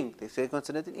to drink. They still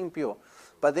consider it impure.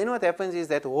 But then what happens is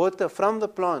that water from the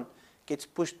plant gets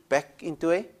pushed back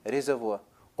into a reservoir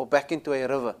or back into a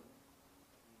river.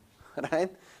 Right?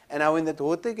 And now when that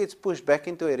water gets pushed back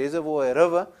into a reservoir or a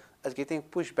river, it's getting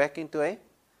pushed back into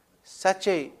such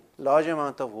a large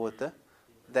amount of water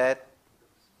that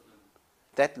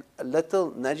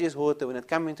little najis water, when it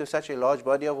comes into such a large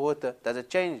body of water, does it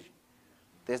change?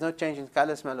 There's no change in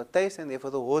color, smell or taste, and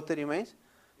therefore the water remains.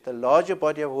 The larger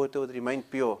body of water would remain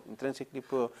pure, intrinsically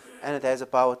pure, and it has the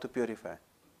power to purify.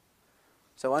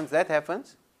 So once that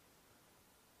happens,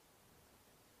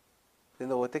 then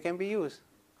the water can be used,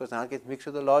 because now it gets mixed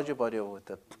with the larger body of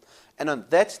water. And on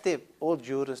that step, all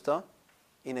jurists are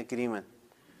in agreement.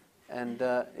 And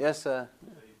yes,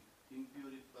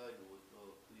 Impurified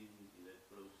water cleaned in that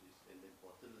process and then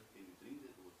bottle it, can you drink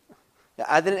that water? yeah,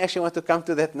 I didn't actually want to come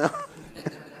to that now,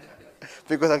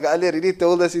 because Ali already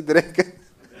told us he drank it.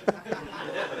 That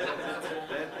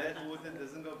water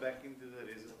doesn't go back into the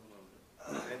reservoir.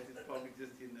 That is probably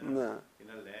just in a lab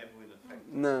or in a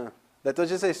factory. No, that was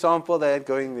just a sample that I had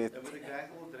going with. Yeah, but the guys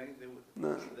all drank, they No.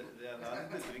 allowed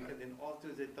them to drink it, then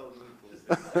afterwards they told them it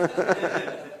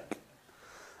was.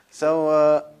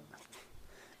 So,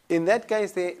 in that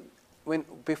case,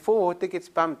 before water gets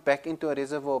pumped back into a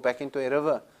reservoir, back into a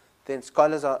river, then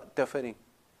scholars are differing.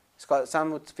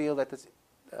 Some would feel that it's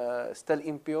still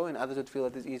impure, and others would feel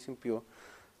that it is impure.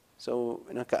 So,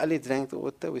 when Ali drank the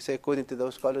water, we say according to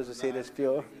those scholars who say it's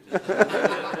pure.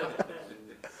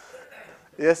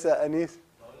 Yes, Anis?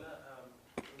 Water,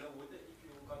 if you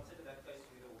consider that case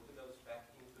where the water goes back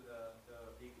into the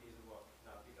big reservoir,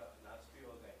 now it's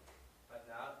pure again. But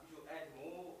now if you add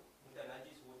more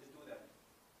najis water to that,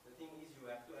 the thing is you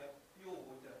have to have pure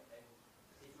water, and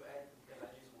if you add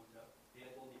najis water, then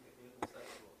it will start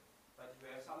pure. But if you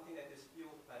have something that is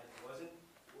pure but it wasn't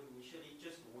initially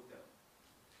just water,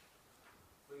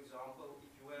 for example,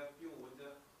 if you have pure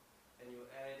water and you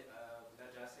add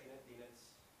najasa in it, then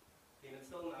it's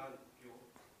still now pure,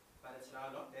 but it's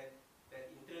now not that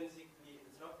intrinsically,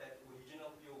 it's not that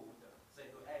original pure water. So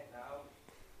if you add now,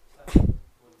 stuff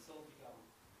will still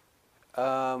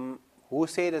become. Who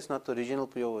said it's not original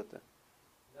pure water?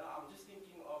 No, I'm just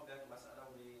thinking of that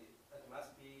masala where it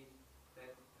must be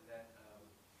that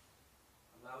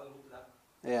now mutlaq.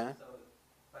 Yeah. So,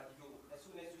 but as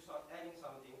soon as you start adding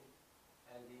something,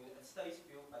 and then it stays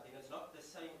pure, but then it's not the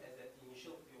same as that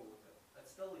initial pure water.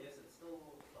 It's still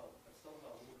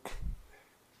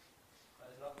but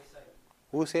it's not the same.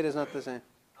 Who said it's not the same?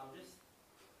 I'm just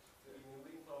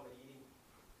remembering from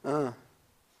reading.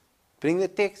 Bring the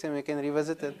text and we can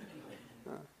revisit it.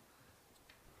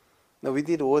 Now, we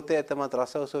did water at the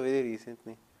madrasa also very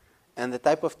recently. And the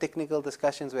type of technical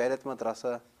discussions we had at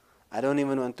madrasa, I don't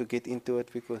even want to get into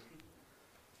it because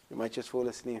you might just fall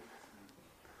asleep.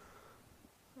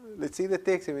 Let's see the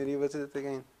text and we revisit it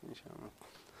again, inshallah.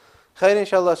 Khair,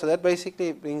 inshallah. So that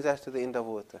basically brings us to the end of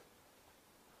water.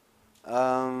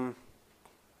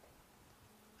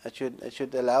 It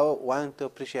should allow one to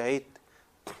appreciate.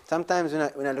 Sometimes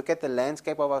when I look at the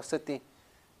landscape of our city,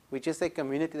 we just a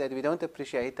community that we don't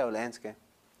appreciate our landscape.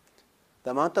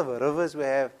 The amount of rivers we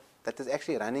have that is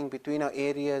actually running between our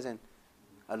areas and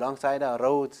alongside our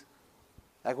roads.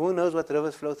 Like, who knows what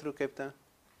rivers flow through Cape Town?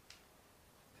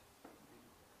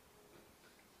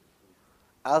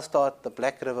 I'll start the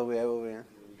Black River we have over here.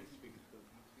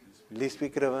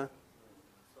 Leespeak River.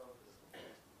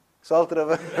 Salt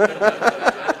River.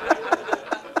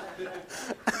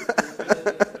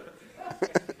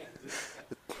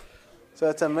 So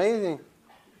it's amazing.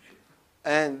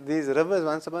 And these rivers,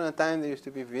 once upon a time, they used to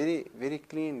be very, very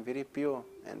clean, very pure.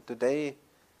 And today,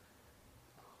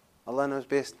 Allah knows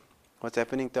best what's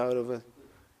happening to our rivers.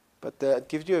 But it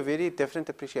gives you a very different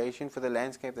appreciation for the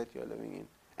landscape that you're living in.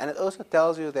 And it also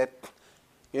tells you that,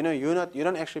 you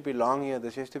don't actually belong here.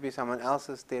 This used to be someone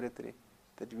else's territory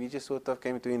that we just sort of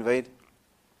came to invade.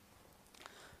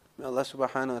 May Allah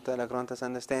subhanahu wa ta'ala grant us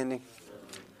understanding.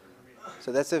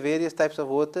 So that's the various types of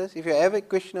waters. If you have a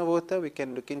question of water, we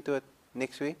can look into it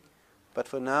next week. But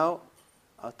for now,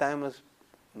 our time is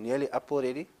nearly up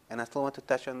already, and I still want to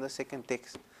touch on the second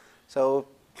text. So,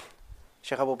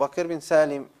 Sheikh Abu Bakr bin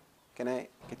Salim Can I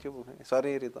get your book?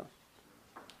 Sorry, Rida.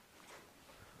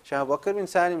 Shah Bakr bin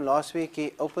Salim last week,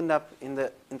 he opened up in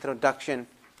the introduction,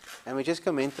 and we just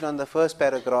commented on the first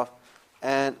paragraph,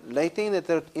 and later in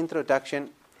the introduction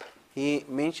he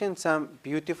mentioned some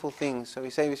beautiful things. So we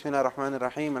say Bismillah ar-Rahman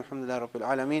ar-Rahim, Alhamdulillah Rabbil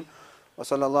Alameen, wa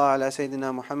sallallahu ala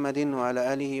Sayyidina Muhammadin wa ala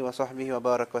alihi wa sahbihi wa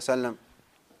barak wa sallam.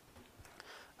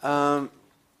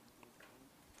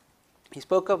 He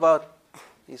spoke about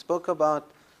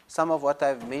some of what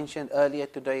I've mentioned earlier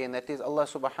today, and that is Allah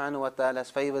subhanahu wa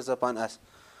ta'ala's favors upon us.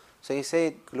 So he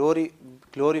said,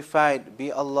 glorified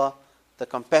be Allah, the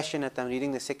compassionate. I'm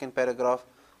reading the second paragraph.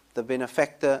 The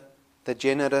benefactor, the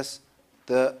generous,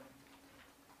 the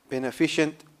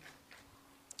beneficent,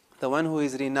 the one who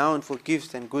is renowned for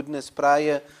gifts and goodness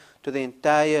prior to the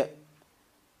entire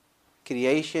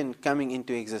creation coming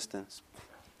into existence.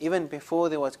 Even before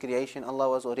there was creation, Allah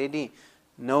was already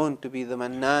known to be the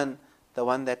Mannan, the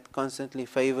one that constantly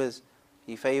favors.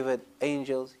 He favored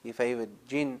angels, He favored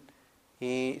jinn.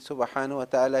 He, subhanahu wa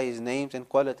ta'ala, His names and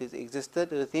qualities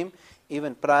existed with Him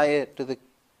even prior to the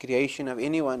creation of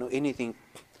anyone or anything.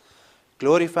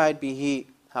 Glorified be He,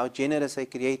 how generous a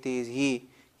creator is He.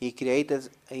 He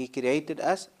created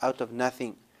us out of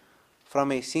nothing,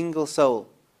 from a single soul,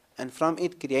 and from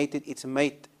it created its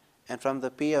mate, and from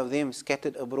the pair of them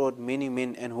scattered abroad many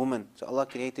men and women. So Allah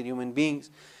created human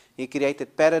beings. He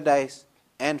created paradise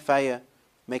and fire,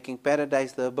 making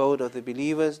paradise the abode of the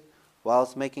believers,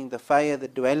 whilst making the fire the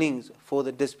dwellings for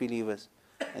the disbelievers.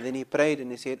 And then he prayed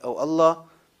and he said, "O Allah,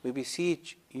 we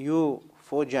beseech you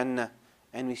for Jannah,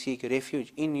 and we seek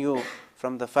refuge in you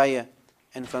from the fire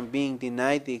and from being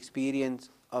denied the experience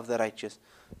of the righteous."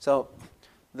 So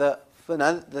the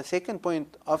second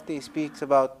point after he speaks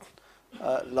about,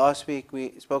 last week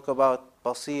we spoke about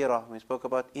basira, we spoke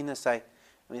about inner sight,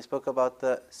 and we spoke about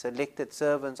the selected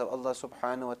servants of Allah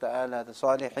subhanahu wa ta'ala, the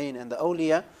salihin and the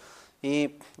awliya.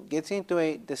 He gets into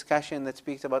a discussion that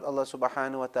speaks about Allah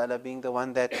subhanahu wa ta'ala being the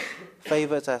one that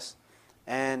favors us,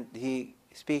 and he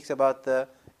speaks about the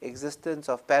existence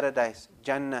of paradise,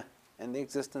 Jannah, and the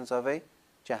existence of a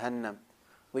Jahannam,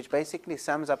 which basically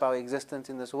sums up our existence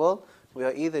in this world. We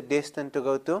are either destined to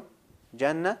go to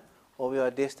Jannah or we are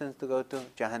destined to go to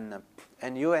Jahannam.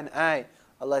 And you and I,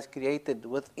 Allah has created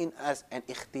within us an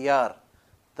ikhtiyar,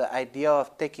 the idea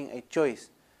of taking a choice.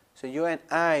 So you and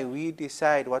I, we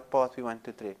decide what path we want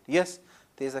to tread. Yes,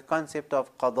 there is a concept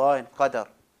of qada and qadar.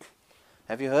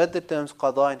 Have you heard the terms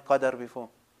qada and qadar before?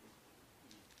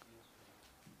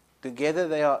 Together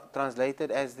they are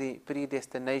translated as the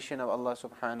predestination of Allah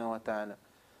subhanahu wa ta'ala.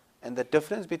 And the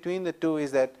difference between the two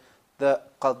is that the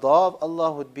qada of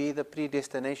Allah would be the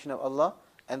predestination of Allah,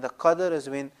 and the qadar is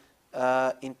when,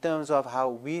 in terms of how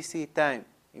we see time,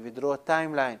 if we draw a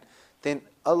timeline, then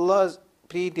Allah's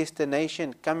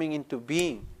predestination coming into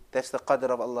being, that's the qadr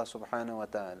of Allah subhanahu wa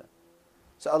ta'ala.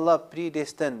 So Allah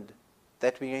predestined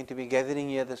that we're going to be gathering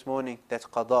here this morning, that's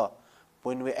qada.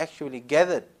 When we actually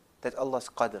gathered, that's Allah's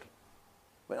qadr,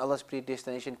 when Allah's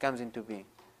predestination comes into being.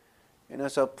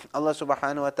 So Allah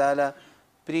subhanahu wa ta'ala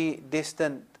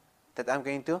predestined that I'm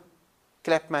going to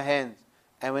clap my hands,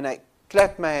 and when I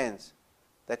clap my hands,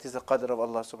 that is the qadr of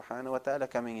Allah subhanahu wa ta'ala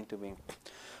coming into being.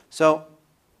 So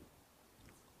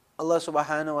Allah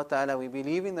subhanahu wa ta'ala, we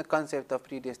believe in the concept of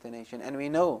predestination, and we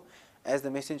know, as the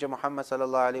Messenger Muhammad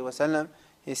sallallahu alaihi wasallam,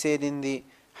 he said in the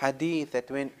hadith that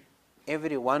when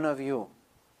every one of you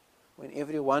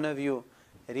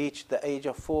reached the age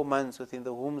of 4 months within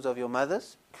the wombs of your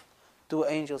mothers, 2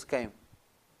 angels came,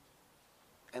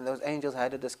 and those angels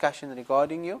had a discussion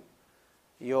regarding you.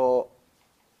 Your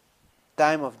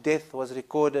time of death was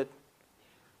recorded,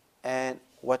 and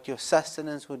what your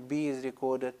sustenance would be is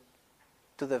recorded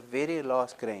to the very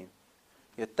last grain.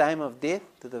 Your time of death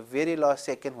to the very last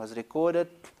second was recorded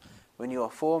when you were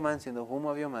 4 months in the womb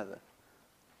of your mother.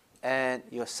 And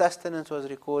your sustenance was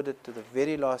recorded to the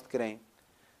very last grain.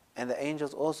 And the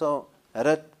angels also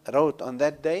wrote on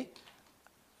that day,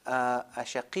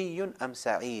 Ashaqiyun am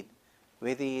Sa'id,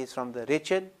 whether he is from the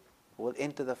wretched who will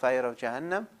enter the fire of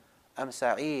Jahannam, am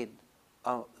Sa'id,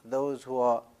 those who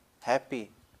are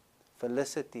happy,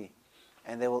 felicity,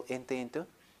 and they will enter into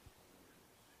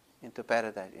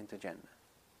paradise, into Jannah.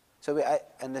 So we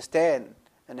understand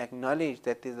and acknowledge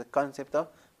that is the concept of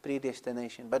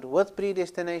predestination. But with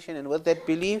predestination and with that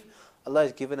belief, Allah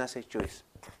has given us a choice.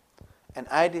 And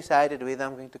I decided whether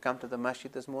I'm going to come to the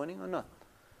masjid this morning or not.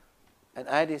 And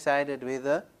I decided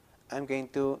whether I'm going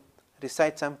to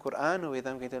recite some Quran or whether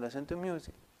I'm going to listen to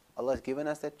music. Allah has given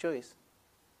us that choice.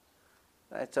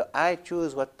 Right? So I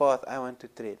choose what path I want to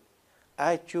tread.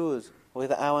 I choose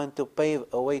whether I want to pave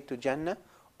a way to Jannah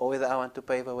or whether I want to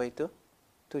pave a way to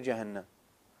Jahannam.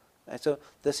 And so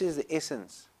this is the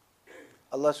essence.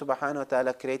 Allah subhanahu wa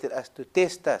ta'ala created us to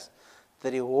test us.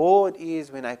 The reward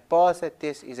is, when I pass that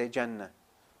test, is a Jannah.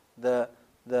 The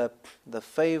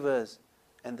favors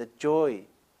and the joy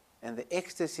and the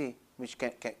ecstasy which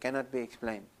cannot be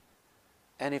explained.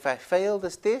 And if I fail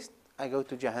this test, I go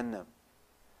to Jahannam.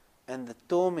 And the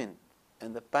torment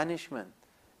and the punishment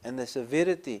and the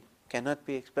severity cannot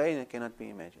be explained and cannot be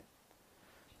imagined.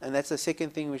 And that's the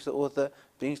second thing which the author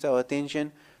brings to our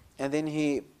attention. And then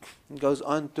he goes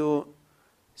on to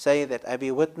say that I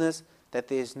bear witness that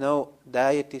there is no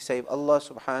deity save Allah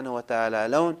subhanahu wa ta'ala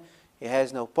alone. He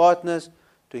has no partners.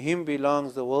 To Him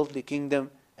belongs the worldly kingdom,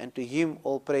 and to Him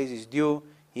all praise is due.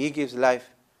 He gives life,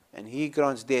 and He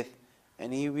grants death,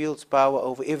 and He wields power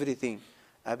over everything.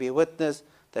 I bear witness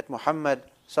that Muhammad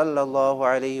sallallahu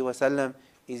alayhi wasallam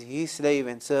is His slave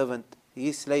and servant,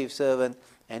 His slave servant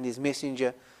and His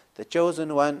messenger, the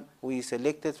chosen one who is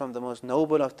selected from the most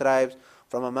noble of tribes,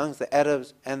 from amongst the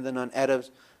Arabs and the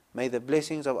non-Arabs. May the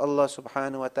blessings of Allah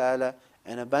subhanahu wa ta'ala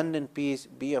and abundant peace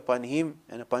be upon him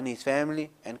and upon his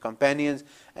family and companions.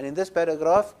 And in this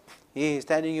paragraph, he is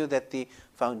telling you that the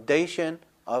foundation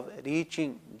of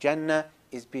reaching Jannah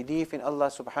is belief in Allah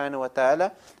subhanahu wa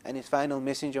ta'ala and his final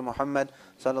messenger Muhammad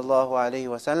sallallahu alayhi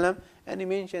wa sallam. And he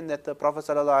mentioned that the Prophet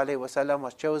sallallahu alayhi wa sallam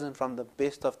was chosen from the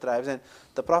best of tribes, and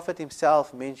the Prophet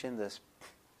himself mentioned this.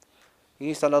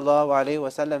 He sallallahu alayhi wa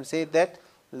sallam said that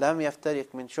لم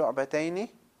يفترق من شعبتين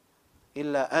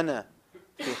إلا أنا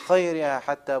في خيرها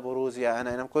حتى بروزها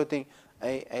أنا. And I'm quoting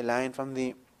a line from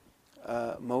the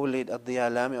Mawlid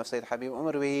al-Diyalami of Sayyid Habib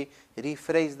Umar, where he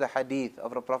rephrased the hadith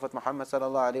of the Prophet Muhammad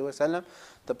sallallahu alaihi wasallam.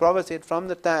 The Prophet said, from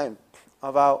the time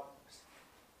of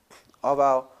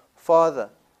our father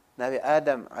Nabi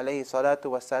Adam alayhi salatu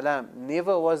wasalam,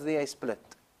 never was there a split,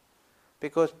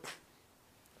 because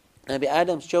Nabi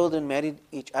Adam's children married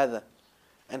each other,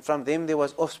 and from them there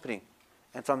was offspring,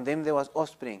 and from them there was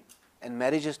offspring, and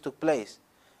marriages took place.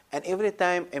 And every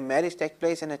time a marriage takes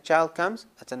place and a child comes,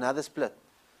 it's another split,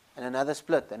 and another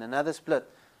split, and another split.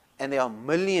 And there are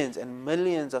millions and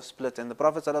millions of splits. And the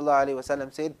Prophet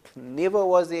ﷺ said, never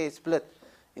was there a split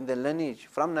in the lineage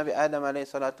from Nabi Adam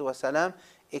ﷺ,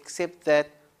 except that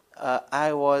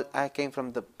I came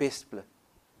from the best split.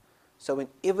 So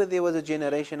whenever there was a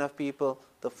generation of people,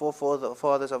 the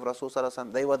forefathers of Rasul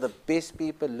ﷺ, they were the best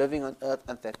people living on earth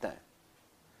at that time.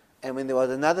 And when there was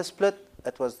another split,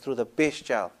 it was through the best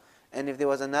child. And if there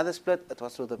was another split, it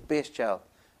was through the best child.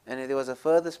 And if there was a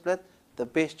further split, the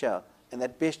best child. And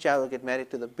that best child will get married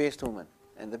to the best woman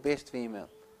and the best female,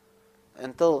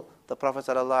 until the Prophet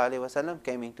ﷺ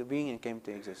came into being and came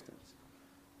to existence.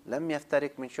 لم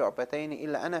يفترق من شعبتين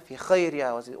إلا أنا في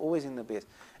خيرها, was always in the best.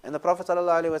 And the Prophet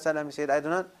ﷺ said, I do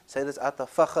not say this out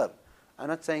of fakhr. I'm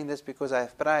not saying this because I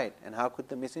have pride. And how could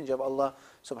the Messenger of Allah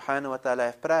subhanahu wa ta'ala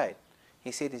have pride?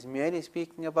 He said he's merely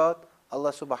speaking about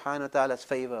Allah subhanahu wa ta'ala's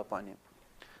favor upon him.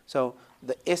 So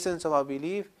the essence of our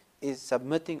belief is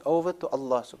submitting over to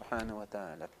Allah subhanahu wa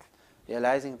ta'ala,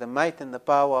 realizing the might and the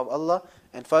power of Allah,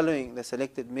 and following the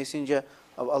selected messenger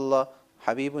of Allah,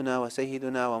 Habibuna wa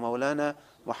Sayyiduna wa Maulana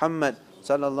Muhammad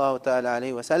sallallahu ta'ala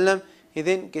alayhi wa sallam. He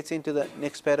then gets into the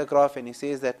next paragraph and he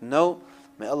says that, no,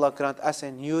 may Allah grant us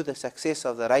and you the success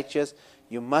of the righteous.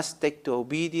 You must take to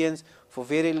obedience, for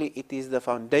verily it is the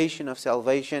foundation of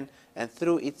salvation, and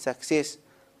through its success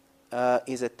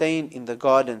is attained in the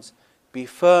gardens. Be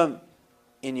firm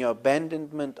in your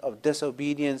abandonment of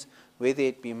disobedience, whether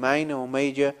it be minor or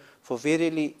major, for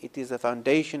verily it is the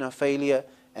foundation of failure,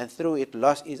 and through it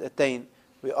loss is attained.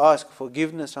 We ask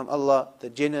forgiveness from Allah, the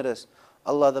generous.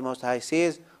 Allah the Most High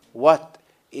says, what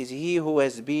is he who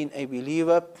has been a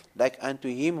believer like unto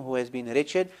him who has been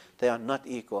wretched? They are not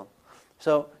equal.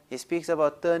 So he speaks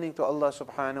about turning to Allah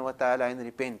subhanahu wa ta'ala in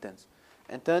repentance.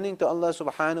 And turning to Allah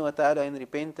subhanahu wa ta'ala in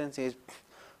repentance is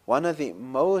one of the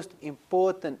most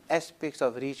important aspects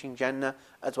of reaching Jannah.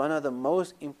 It's one of the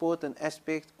most important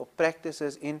aspects or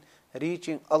practices in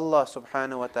reaching Allah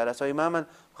subhanahu wa ta'ala. So Imam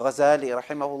al-Ghazali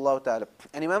rahimahullah ta'ala.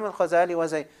 And Imam al-Ghazali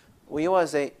was a,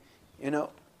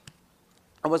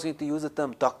 I was going to use the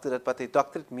term doctorate, but a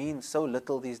doctorate means so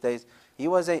little these days. He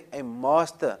was a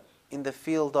master in the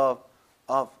field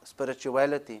of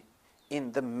spirituality,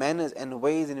 in the manners and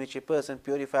ways in which a person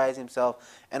purifies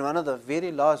himself. And one of the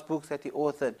very last books that he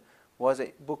authored was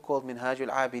a book called Minhajul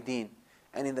Abideen.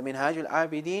 And in the Minhajul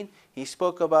Abideen, he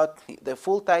spoke about the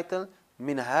full title.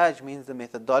 Minhaj means the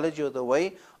methodology or the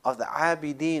way of the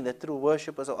Abideen, the true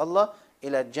worshippers of Allah,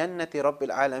 ila Jannati Rabbil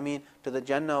Alameen, to the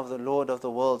Jannah of the Lord of the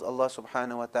worlds, Allah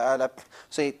subhanahu wa ta'ala.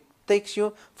 So it takes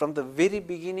you from the very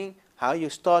beginning, how you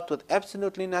start with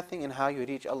absolutely nothing, and how you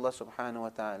reach Allah subhanahu wa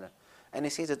ta'ala. And he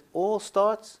says it all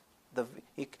starts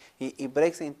He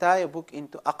breaks the entire book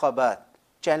into aqabat,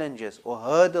 challenges or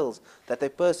hurdles that a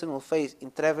person will face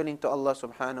in traveling to Allah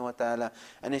subhanahu wa ta'ala.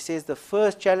 And he says the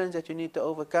first challenge that you need to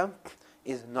overcome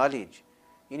is knowledge.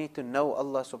 You need to know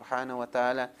Allah subhanahu wa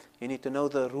ta'ala. You need to know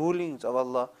the rulings of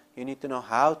Allah. You need to know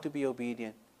how to be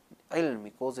obedient. Ilm,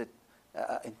 he calls it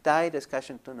entire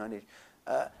discussion to knowledge.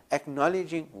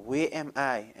 Acknowledging where am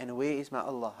I and where is my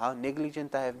Allah, how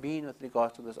negligent I have been with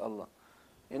regards to this Allah.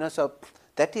 So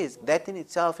that in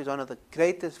itself is one of the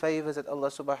greatest favors that Allah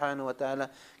subhanahu wa ta'ala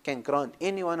can grant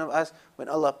any one of us when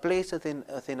Allah places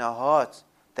within our hearts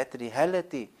that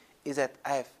reality is that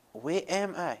where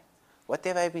am I? What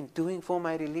have I been doing for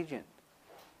my religion?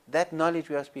 That knowledge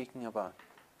we are speaking about.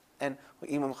 And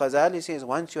Imam Ghazali says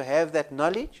once you have that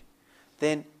knowledge,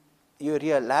 then you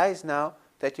realize now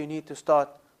that you need to start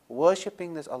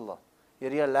worshipping this Allah. You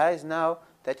realize now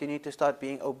that you need to start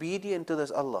being obedient to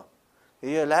this Allah. You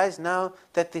realize now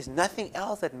that there's nothing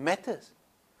else that matters.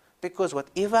 Because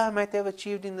whatever I might have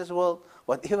achieved in this world,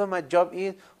 whatever my job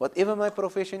is, whatever my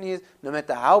profession is, no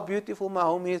matter how beautiful my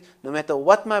home is, no matter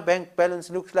what my bank balance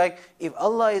looks like, if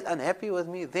Allah is unhappy with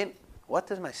me, then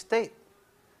what is my state?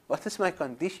 What is my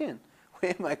condition?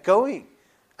 Where am I going?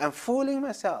 I'm fooling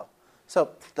myself.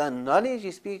 So the knowledge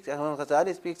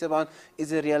Ghazali speaks about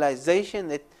is a realization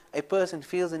that a person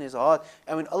feels in his heart.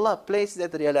 And when Allah places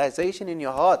that realization in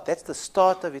your heart, that's the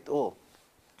start of it all.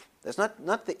 That's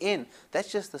not the end.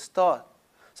 That's just the start.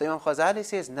 So Imam Ghazali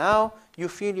says, now you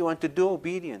feel you want to do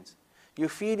obedience. You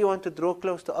feel you want to draw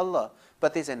close to Allah.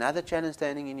 But there's another challenge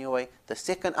standing in your way, the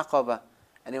second aqaba.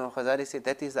 And Imam Ghazali said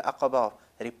that is the aqaba of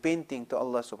repenting to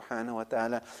Allah subhanahu wa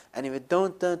ta'ala. And if you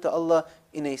don't turn to Allah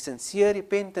in a sincere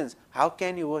repentance, how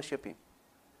can you worship Him?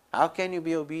 How can you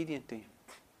be obedient to Him?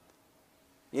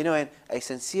 And a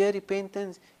sincere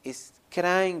repentance is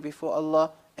crying before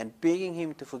Allah and begging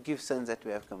Him to forgive sins that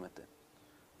we have committed,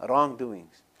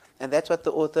 wrongdoings. And that's what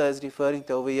the author is referring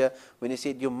to over here when he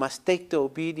said, you must take to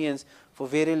obedience, for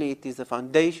verily it is the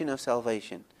foundation of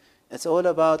salvation. It's all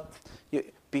about you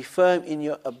be firm in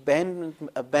your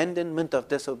abandonment of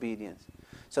disobedience.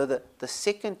 So the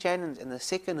second challenge and the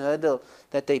second hurdle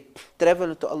that a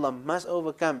traveler to Allah must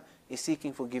overcome is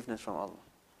seeking forgiveness from Allah.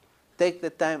 Take the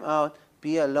time out,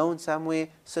 be alone somewhere,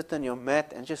 sit on your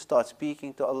mat and just start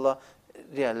speaking to Allah,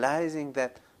 realizing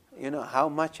that, how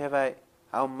much have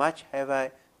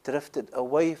I drifted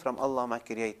away from Allah, my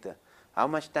Creator? How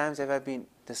much times have I been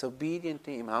disobedient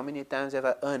to Him? How many times have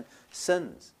I earned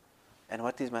sins? And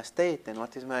what is my state? And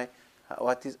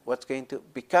what's going to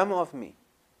become of me?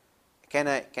 Can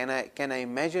I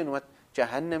imagine what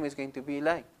Jahannam is going to be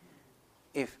like?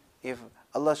 If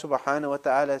Allah subhanahu wa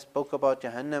ta'ala spoke about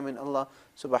Jahannam and Allah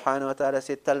subhanahu wa ta'ala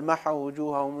said, تَلْمَحَ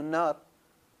وُجُوهَهُمُ النَّارِ,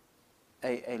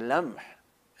 a lamh.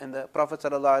 And the Prophet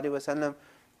sallallahu alaihi wasallam,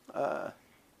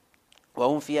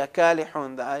 وَهُمْ فِيهَا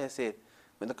كَالِحُونَ, the ayah said,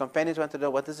 when the companions wanted to know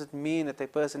what does it mean that a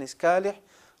person is kalih,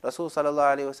 Rasul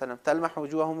sallallahu alaihi wasallam, تَلْمَحَ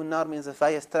وُجُوهَهُمُ النَّارِ means the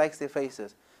fire strikes their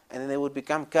faces and then they would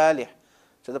become kalih.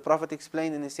 So the Prophet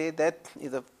explained and he said that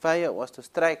if the fire was to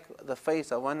strike the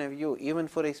face of one of you, even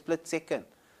for a split second,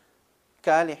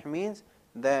 kalih means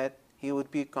that he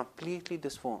would be completely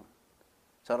disformed.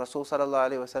 So Rasul sallallahu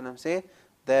alaihi wasallam said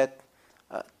that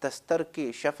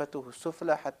تستركي شفته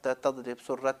السفلى حتى تضرب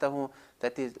سرته,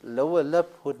 that his lower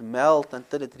lip would melt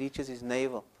until it reaches his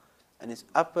navel, and his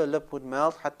upper lip would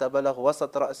melt حتى بلغ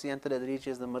وسط رأسه, until it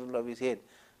reaches the middle of his head.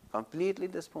 Completely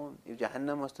disformed. If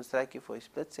Jahannam was to strike you for a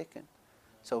split second,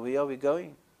 so where are we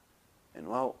going? And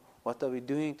what are we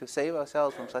doing to save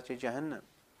ourselves from such a Jahannam?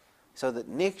 So the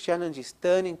next challenge is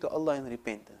turning to Allah in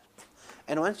repentance.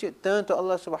 And once you turn to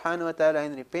Allah subhanahu wa ta'ala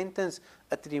in repentance,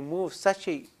 it removes such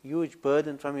a huge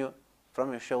burden from your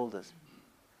shoulders.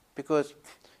 Because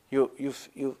you've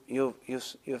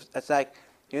it's like,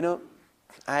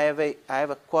 I have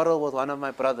a quarrel with one of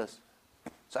my brothers.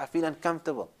 So I feel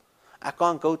uncomfortable. I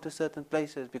can't go to certain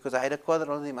places because I had a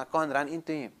quarrel with him. I can't run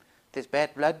into him. There's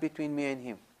bad blood between me and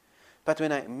him. But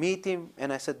when I meet him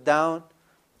and I sit down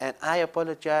and I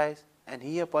apologize and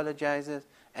he apologizes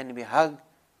and we hug,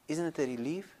 isn't it a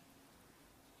relief?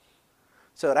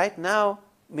 So right now,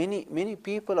 many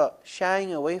people are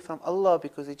shying away from Allah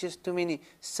because there's just too many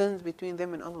sins between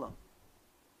them and Allah.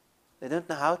 They don't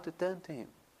know how to turn to Him.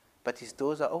 But His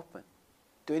doors are open,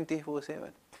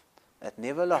 24/7. That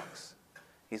never locks.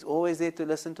 He's always there to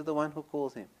listen to the one who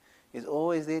calls Him. He's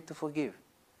always there to forgive.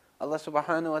 Allah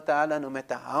subhanahu wa ta'ala, no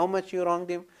matter how much you wronged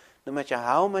Him, no matter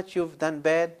how much you've done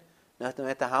bad, no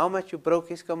matter how much you broke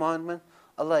His commandment,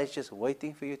 Allah is just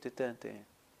waiting for you to turn to Him.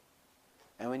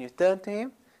 And when you turn to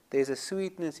Him, there's a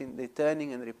sweetness in the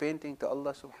turning and repenting to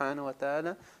Allah subhanahu wa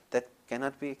ta'ala that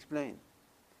cannot be explained.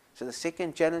 So the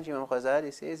second challenge Imam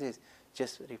Ghazali says is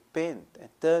just repent and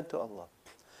turn to Allah.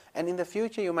 And in the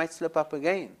future you might slip up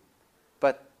again,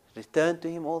 but return to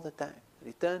Him all the time.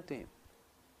 Return to Him.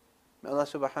 May Allah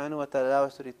subhanahu wa ta'ala allow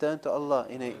us to return to Allah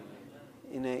in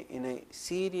a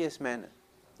serious manner,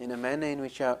 in a manner in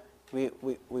which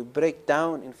we break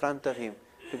down in front of Him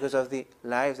because of the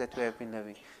lives that we have been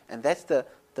living. And that's the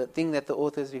thing that the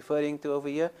author is referring to over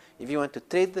here. If you want to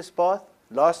tread this path,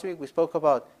 last week we spoke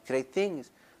about great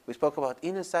things. We spoke about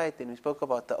inner sight and we spoke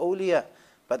about the awliya.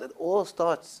 But it all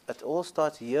starts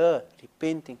here,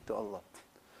 repenting to Allah.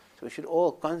 So we should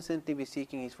all constantly be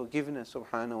seeking His forgiveness,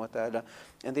 subhanahu wa ta'ala.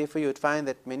 And therefore you would find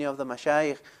that many of the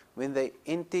mashayikh, when they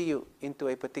enter you into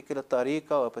a particular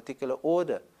tariqah or a particular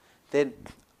order, then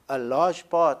a large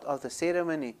part of the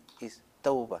ceremony is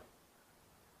tawbah,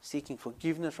 seeking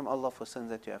forgiveness from Allah for sins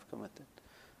that you have committed.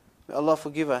 May Allah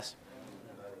forgive us.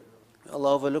 May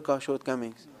Allah overlook our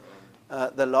shortcomings.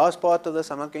 The last part of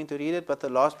this, I'm not going to read it, but the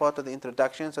last part of the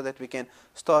introduction, so that we can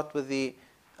start with the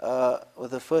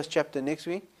first chapter next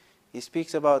week. He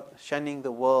speaks about shunning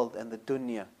the world and the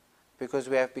dunya, because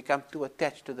we have become too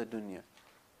attached to the dunya.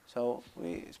 So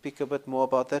we speak a bit more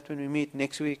about that when we meet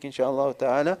next week, inshallah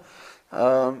ta'ala.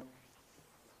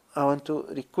 I want to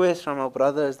request from our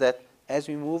brothers that as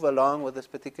we move along with this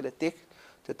particular text,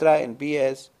 to try and be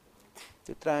as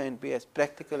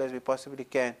practical as we possibly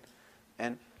can.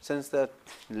 And since the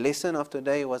lesson of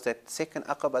today was that second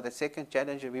aqaba, that second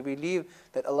challenge, we believe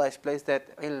that Allah has placed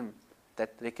that ilm,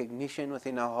 that recognition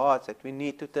within our hearts that we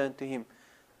need to turn to Him.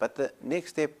 But the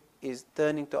next step is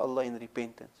turning to Allah in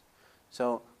repentance.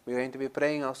 So we're going to be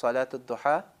praying our Salatul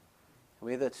Duha,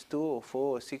 whether it's 2 or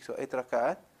 4 or 6 or 8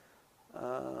 raka'at.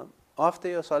 After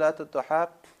your Salatul Duha,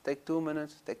 take 2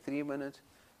 minutes, take 3 minutes,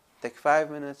 take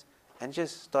 5 minutes, and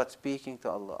just start speaking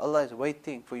to Allah. Allah is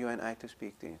waiting for you and I to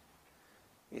speak to Him.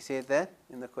 He said that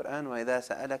in the Quran, وَإِذَا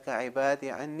سَأَلَكَ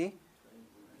عِبَادِي عَنِّي.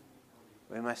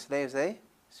 When my slaves say,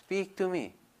 speak to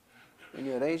me. When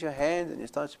you raise your hands and you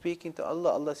start speaking to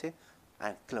Allah, Allah says,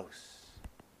 I'm close.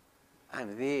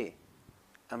 I'm there.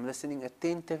 I'm listening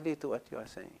attentively to what you are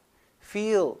saying.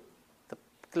 Feel the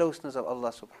closeness of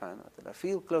Allah subhanahu wa ta'ala.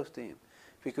 Feel close to Him.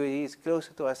 Because He is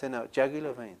closer to us than our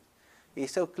jugular veins. He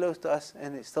is so close to us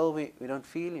and still we don't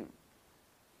feel Him.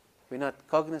 We're not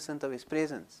cognizant of His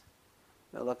presence.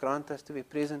 May Allah grant us to be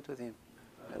present with Him.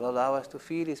 May Allah allow us to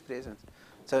feel His presence.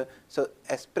 So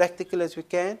as practical as we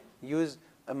can, use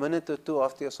a minute or two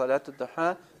after your Salatul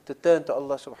Duha to turn to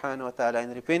Allah subhanahu wa ta'ala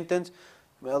in repentance.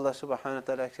 May Allah subhanahu wa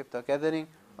ta'ala accept our gathering.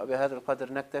 وبهذا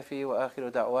القدر نكتفي وآخر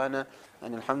دعوانا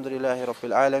أن الحمد لله رب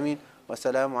العالمين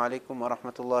والسلام عليكم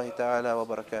ورحمة الله تعالى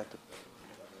وبركاته.